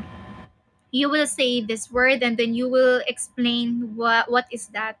you will say this word and then you will explain what is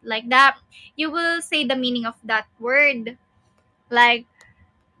that, like that. You will say the meaning of that word, like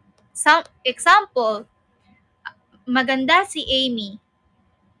some example. Maganda si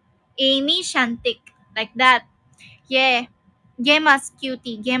Amy Shantik, like that. Yeah, gemas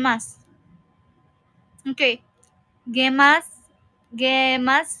cutie, gemas. Okay, gemas.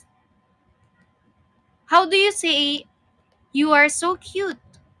 How do you say you are so cute?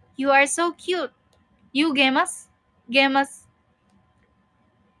 You gemas.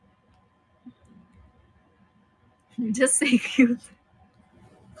 Just say cute.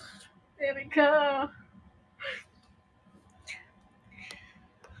 There we go.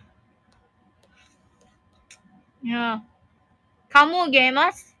 Yeah. Kamu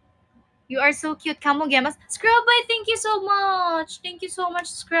gemas. You are so cute. Kamu gemas. Scrubby, thank you so much.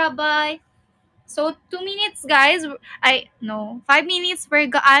 Scrubby. So 2 minutes, guys. 5 minutes.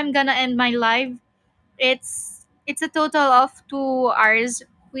 I'm gonna end my live. It's a total of 2 hours.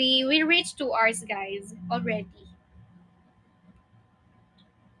 We reached 2 hours, guys, already.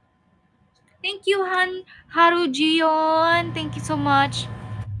 Thank you, Harujion. Thank you so much.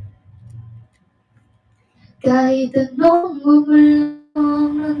 Kahit anong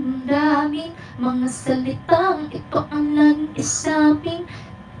gumulong ng daming mga salitang ito ang nag-isaping,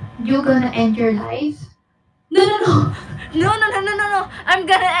 you gonna end your life? No. I'm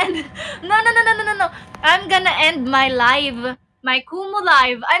gonna end. No. I'm gonna end my live. My Kumu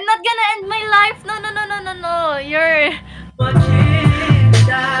live. I'm not gonna end my life. No.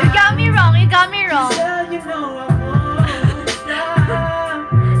 You got me wrong.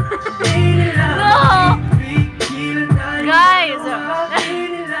 No. Guys.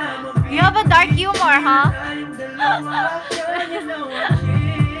 You have a dark humor, huh?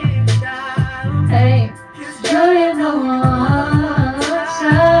 Hey, you know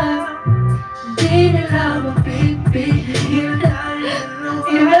di nila mapipigil.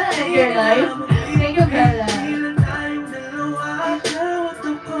 You gonna end your life? Thank you, Carla.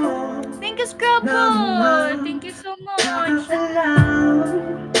 Thank you, Scrubbo. Thank you so much.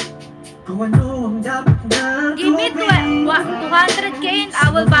 Give me 200k and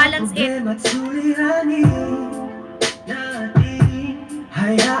I will balance it.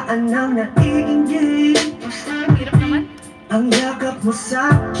 Hirap naman.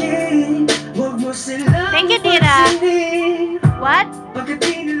 Thank you, Tira. What?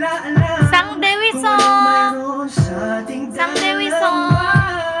 Sang Dewi song. Sang Dewi song.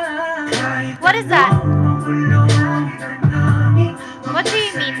 What is that? What do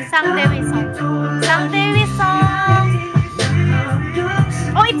you mean, Sang Dewi song? Sang Dewi song.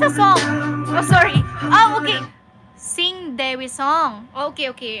 Oh, it's a song. Oh, sorry. Oh, okay. Sing Dewi song. Okay,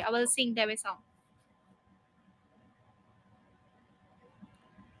 okay. I will sing Dewi song.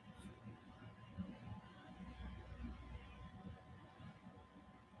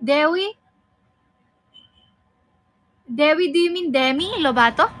 Dewi? Dewi, do you mean Demi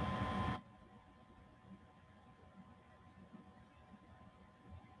Lovato?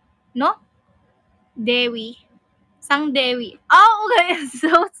 No? Dewi. Sang Dewi. Oh, okay.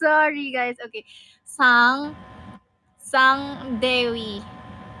 So sorry, guys. Okay. Sang Dewi.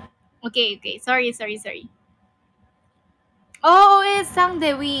 Okay, okay. Sorry. Oh, it's Sang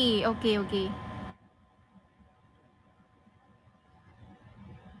Dewi. Okay, okay.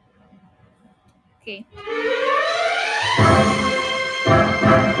 Okay.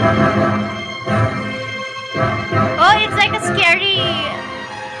 Oh, it's like a scary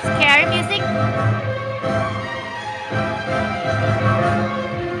music.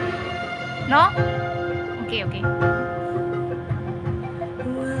 No? Okay, okay.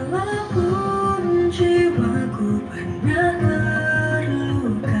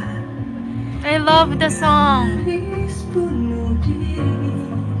 I love the song.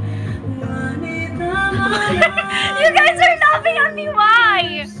 You guys are laughing at me.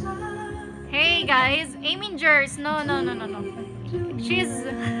 Why? Hey guys, Amy Jers. No. She's.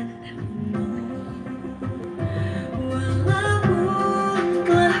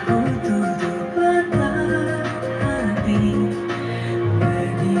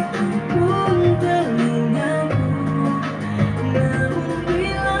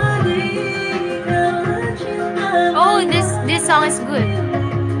 Oh, this song is good.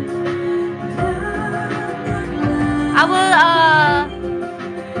 I will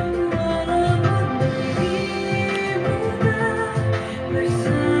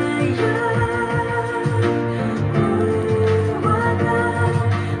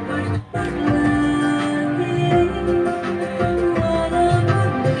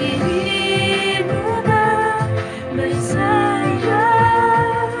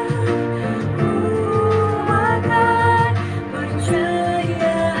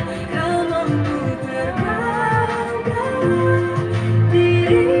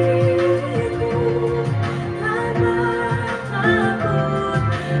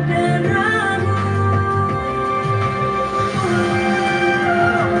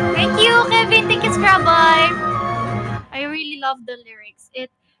I really love the lyrics.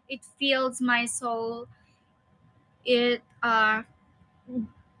 It fills my soul. It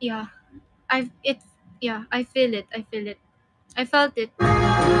yeah. I feel it. I felt it.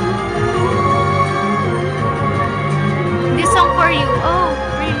 This song for you. Oh,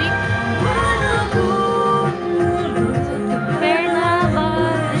 really?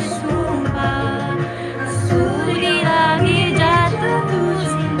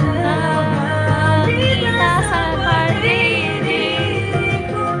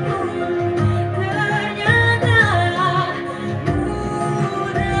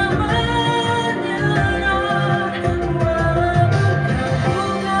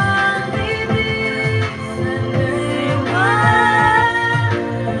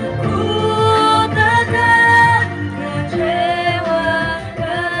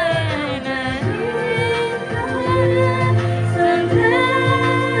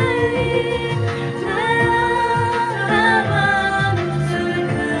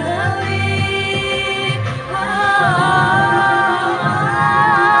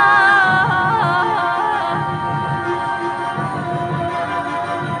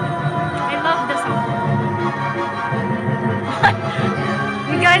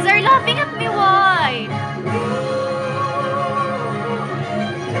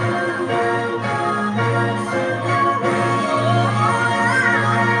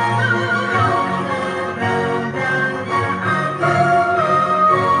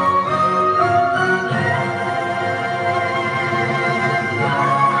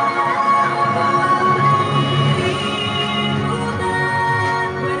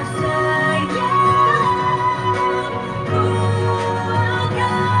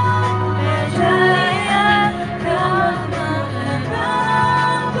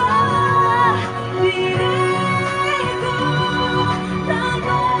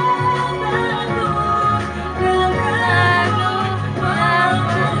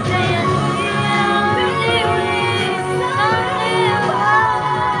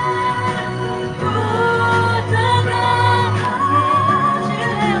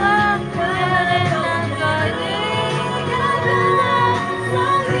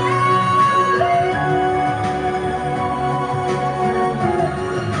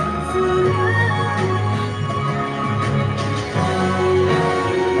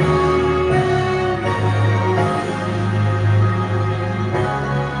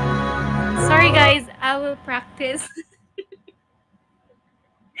 I will practice.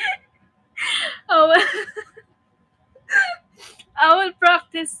 Oh, I will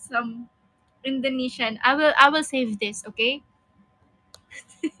practice some Indonesian. I will save this, okay?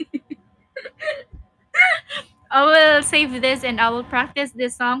 I will save this and I will practice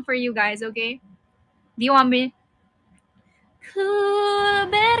this song for you guys, okay? Do you want me? Ku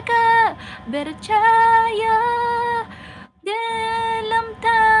berpercaya dalam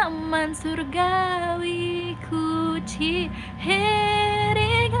taman surgawi ku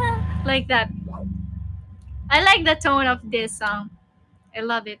ciheringa. Like that. I like the tone of this song. I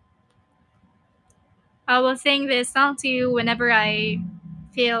love it. I will sing this song to you whenever I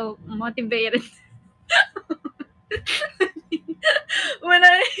feel motivated. when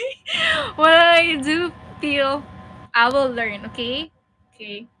I when I do feel, I will learn. Okay,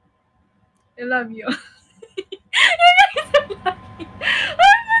 okay. I love you. You guys are laughing.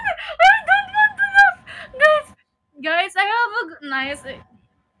 I don't want to laugh, guys. I have a nice.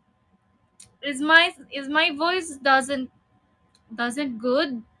 Is my voice doesn't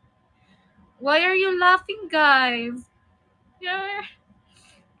good? Why are you laughing, guys? You're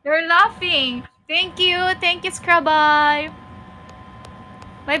you're laughing. Thank you, Scrubby.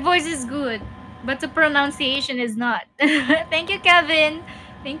 My voice is good, but the pronunciation is not. Thank you, Kevin.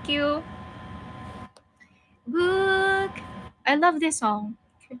 Thank you. Book. I love this song.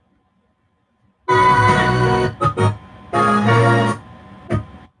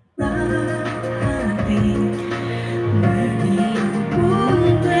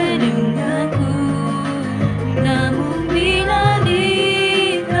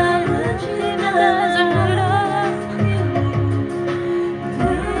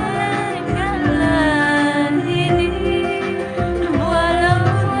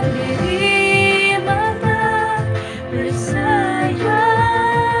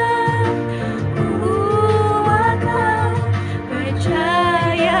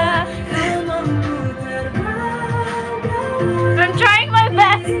 I'm trying my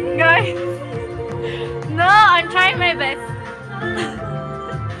best, guys. No, I'm trying my best.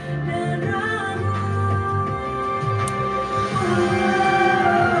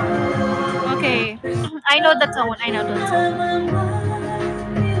 Okay, I know the tone. I know the tone.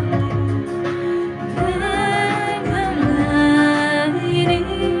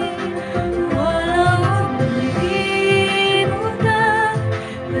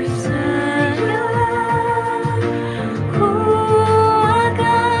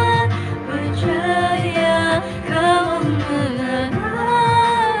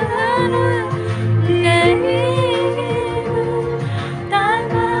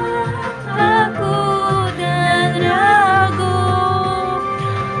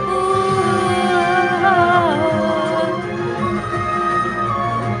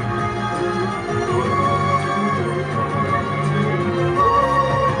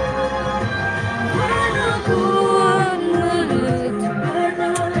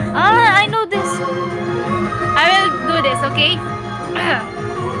 I know this. I will do this, okay?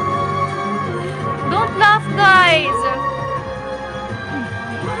 Don't laugh, guys.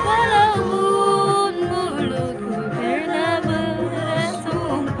 Walaupun mulutku pernah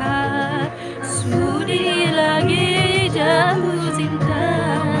bersumpah, sudi lagi jatuh cinta,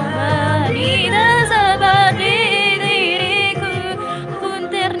 tidak seperti diriku pun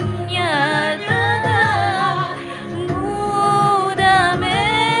ternyata mudah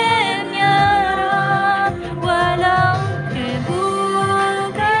menyerah, walau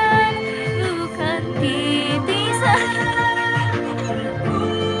bukan titisan.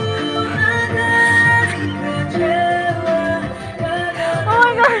 Oh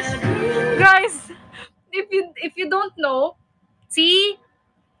my gosh, guys! If you don't know, T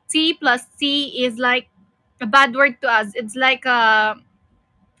plus C is like a bad word to us. It's like a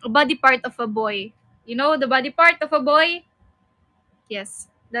body part of a boy. You know the body part of a boy? Yes,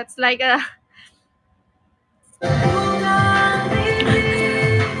 that's like a.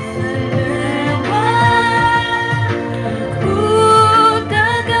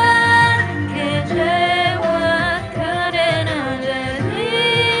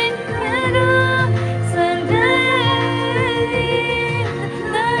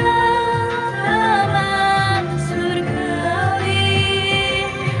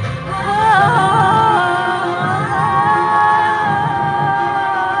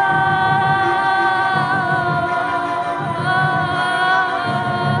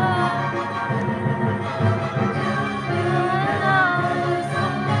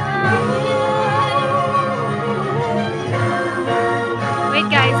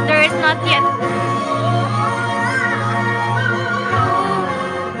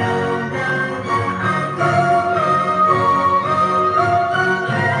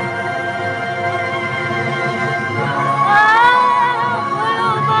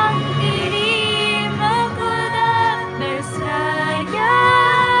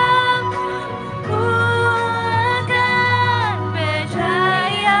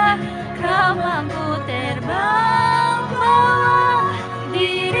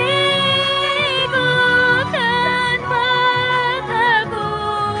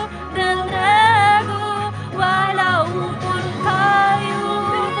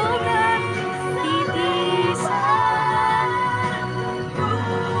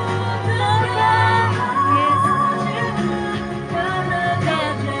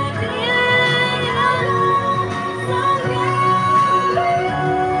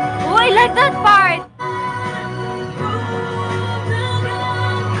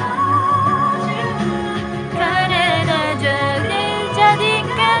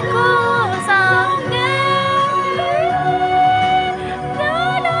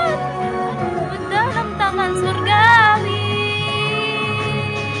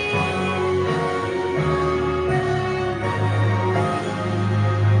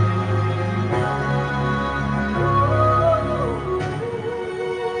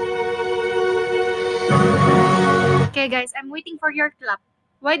 waiting for your clap.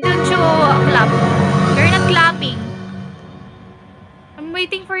 Why don't you clap? You're not clapping. I'm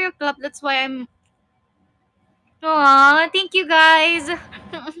waiting for your clap. That's why I'm... Aw, thank you guys.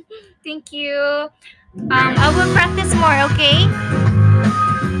 Thank you. I will practice more, okay?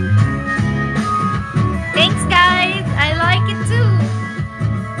 Thanks, guys. I like it too.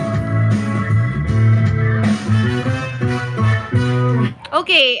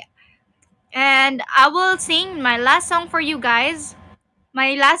 Okay. And I will sing my last song for you guys.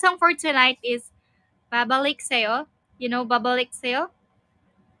 My last song for tonight is Babalik Sa'yo. You know Babalik Sa'yo?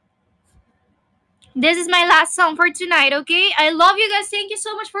 This is my last song for tonight, okay? I love you guys. Thank you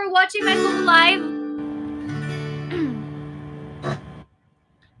so much for watching my Kumu live.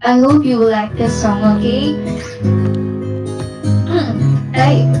 I hope you like this song, okay?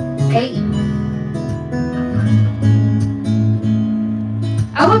 Hey.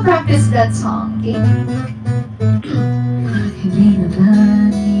 I will practice that song, okay? Hindi na ba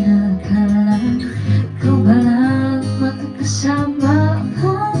inakala ikaw ba lang makakasama ang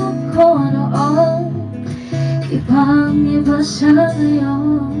hanap ko noon? Ibang iba siya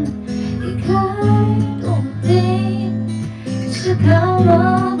ngayon, ika'y dumating sa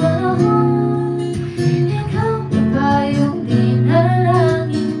tamang panahon. Ikaw na ba yung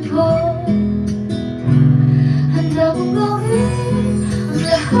dinalangin ko? Handa kong gawin ang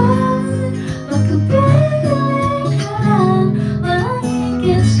lahat, magkapiling ka lang, walang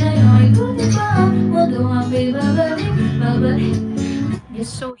higit sa'yo. Ay buti pa mo doon ako'y babalik.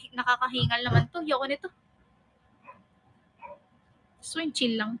 So, nakakahingal naman to. Yoko nito. So, yung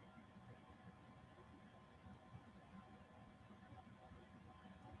chill lang.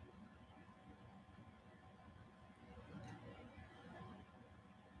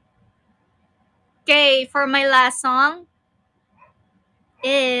 Okay, for my last song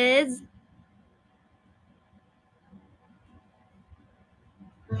is...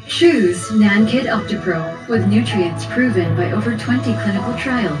 Choose NanKid OptiPro with nutrients proven by over 20 clinical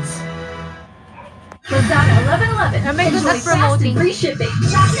trials. Lazada 1111. Oh my God, Enjoy that's fast and promoting. free shipping.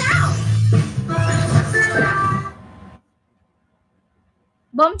 Shop now!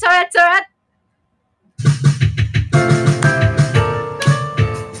 Boom, charat.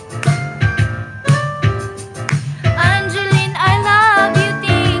 Angeline, I love you.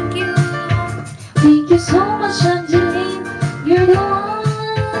 Thank you. Thank you so much, Angeline. You're the one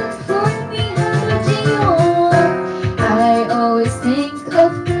for me, I always think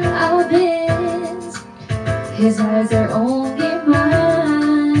of Alvin's. His eyes are only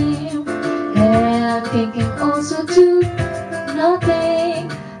mine. And I'm thinking also too, nothing.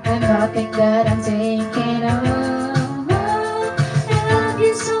 I'm nothing that I'm thinking of. I love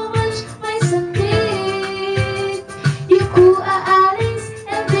you so much, my Sunday. You cool Alex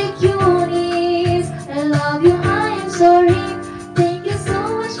and big unis. I love you, I am sorry. Thank you so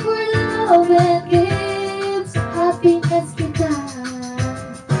much for love and gifts. Happiness kita.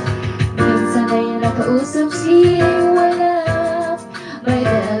 Minsan ay nakausap si wala. My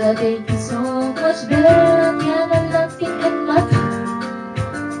Bella, thank you so much, Bella. Yan ang Latin and Latin.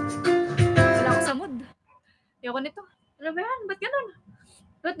 Wala ako sa mood. Ayoko nito. Ano ba yan? Ba't ganun?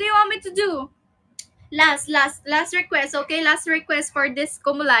 What do you want me to do? Last request, okay? Last request for this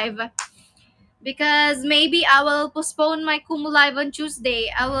Kumu Live. Because maybe I will postpone my Kumu Live on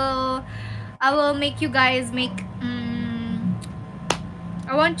Tuesday. I will make you guys make...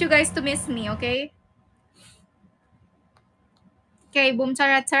 I want you guys to miss me, okay? Okay, boom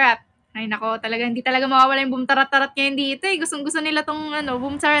charat. Ay nako, talaga hindi talaga mawawala yung boom tarat ngayon dito eh. Gustong-gusto nila tong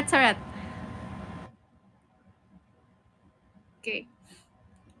boom charat. Okay.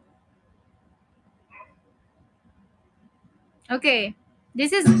 Okay.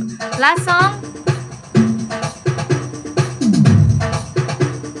 This is last song.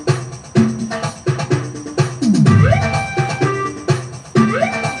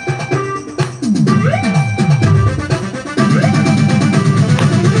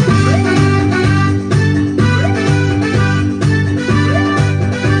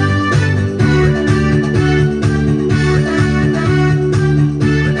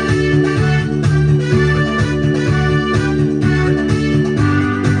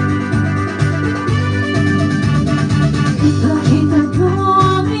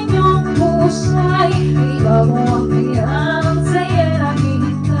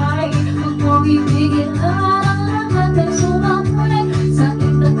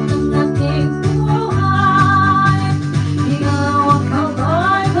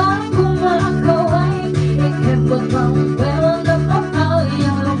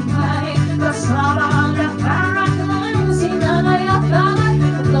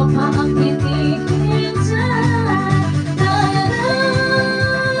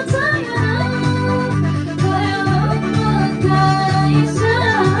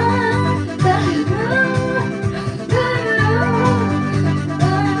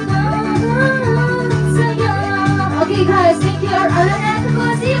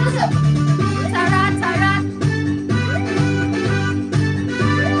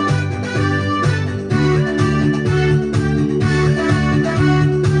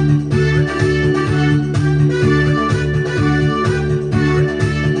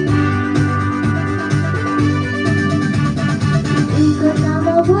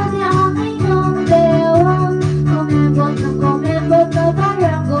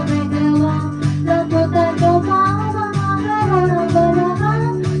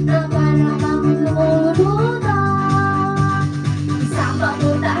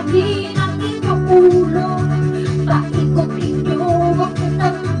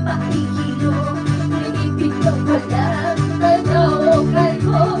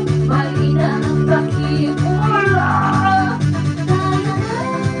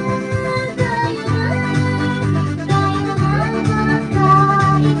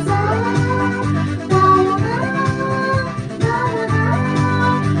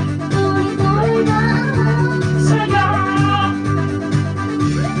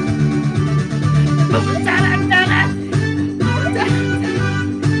 Taran, taran.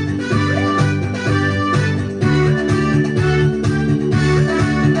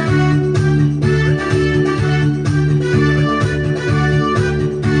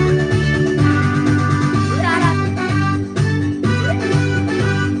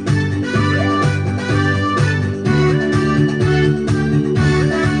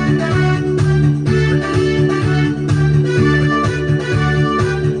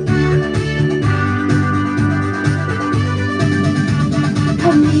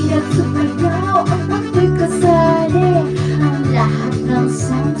 Halina't sumayaw ang ako'y kasali. Ang lahat ng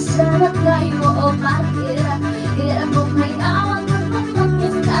songs na tayo o matira. Hirap mo may awat at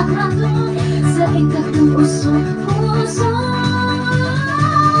magpapakita sa ikatang uso-uso.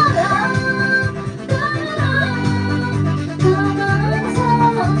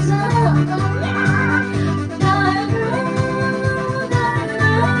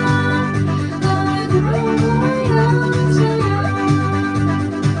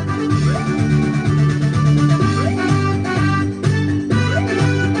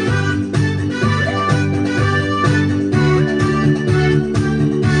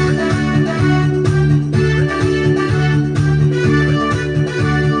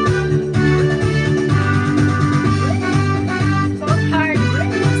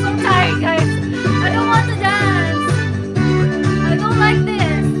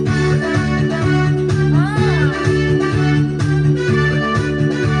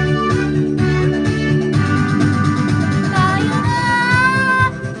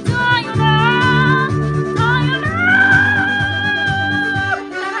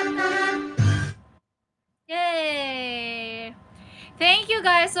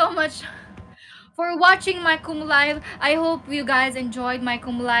 So much for watching my Kumu live. I hope you guys enjoyed my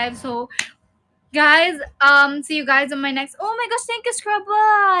Kumu live. So guys, see you guys on my next. Oh my gosh, thank you,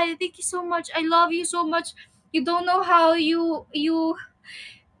 Scrubba. Thank you so much. I love you so much. You don't know how you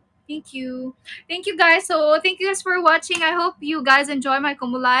thank you. Thank you guys. So thank you guys for watching. I hope you guys enjoy my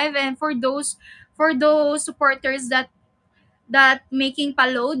Kumu live, and for those supporters that making pa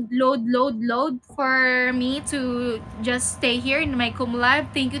load for me to just stay here in my Kumu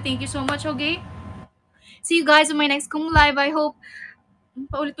live. Thank you so much, okay? See you guys on my next Kumu live. I hope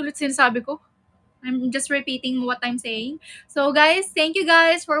paulit-ulit sinasabi ko. I'm just repeating what I'm saying. So guys, thank you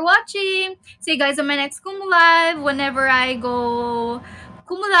guys for watching. See you guys on my next Kumu live whenever I go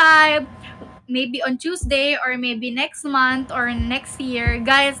Kumu live. Maybe on Tuesday or maybe next month or next year.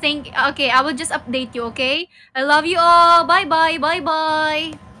 Guys, okay, I will just update you, okay? I love you all. Bye-bye.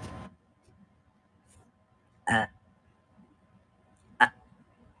 Bye-bye.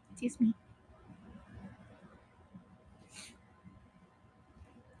 Excuse me.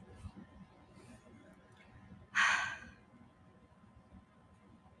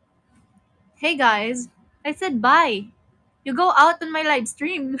 Hey guys, I said bye. You go out on my live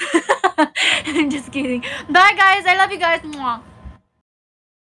stream. I'm just kidding. Bye guys. I love you guys. Mwah.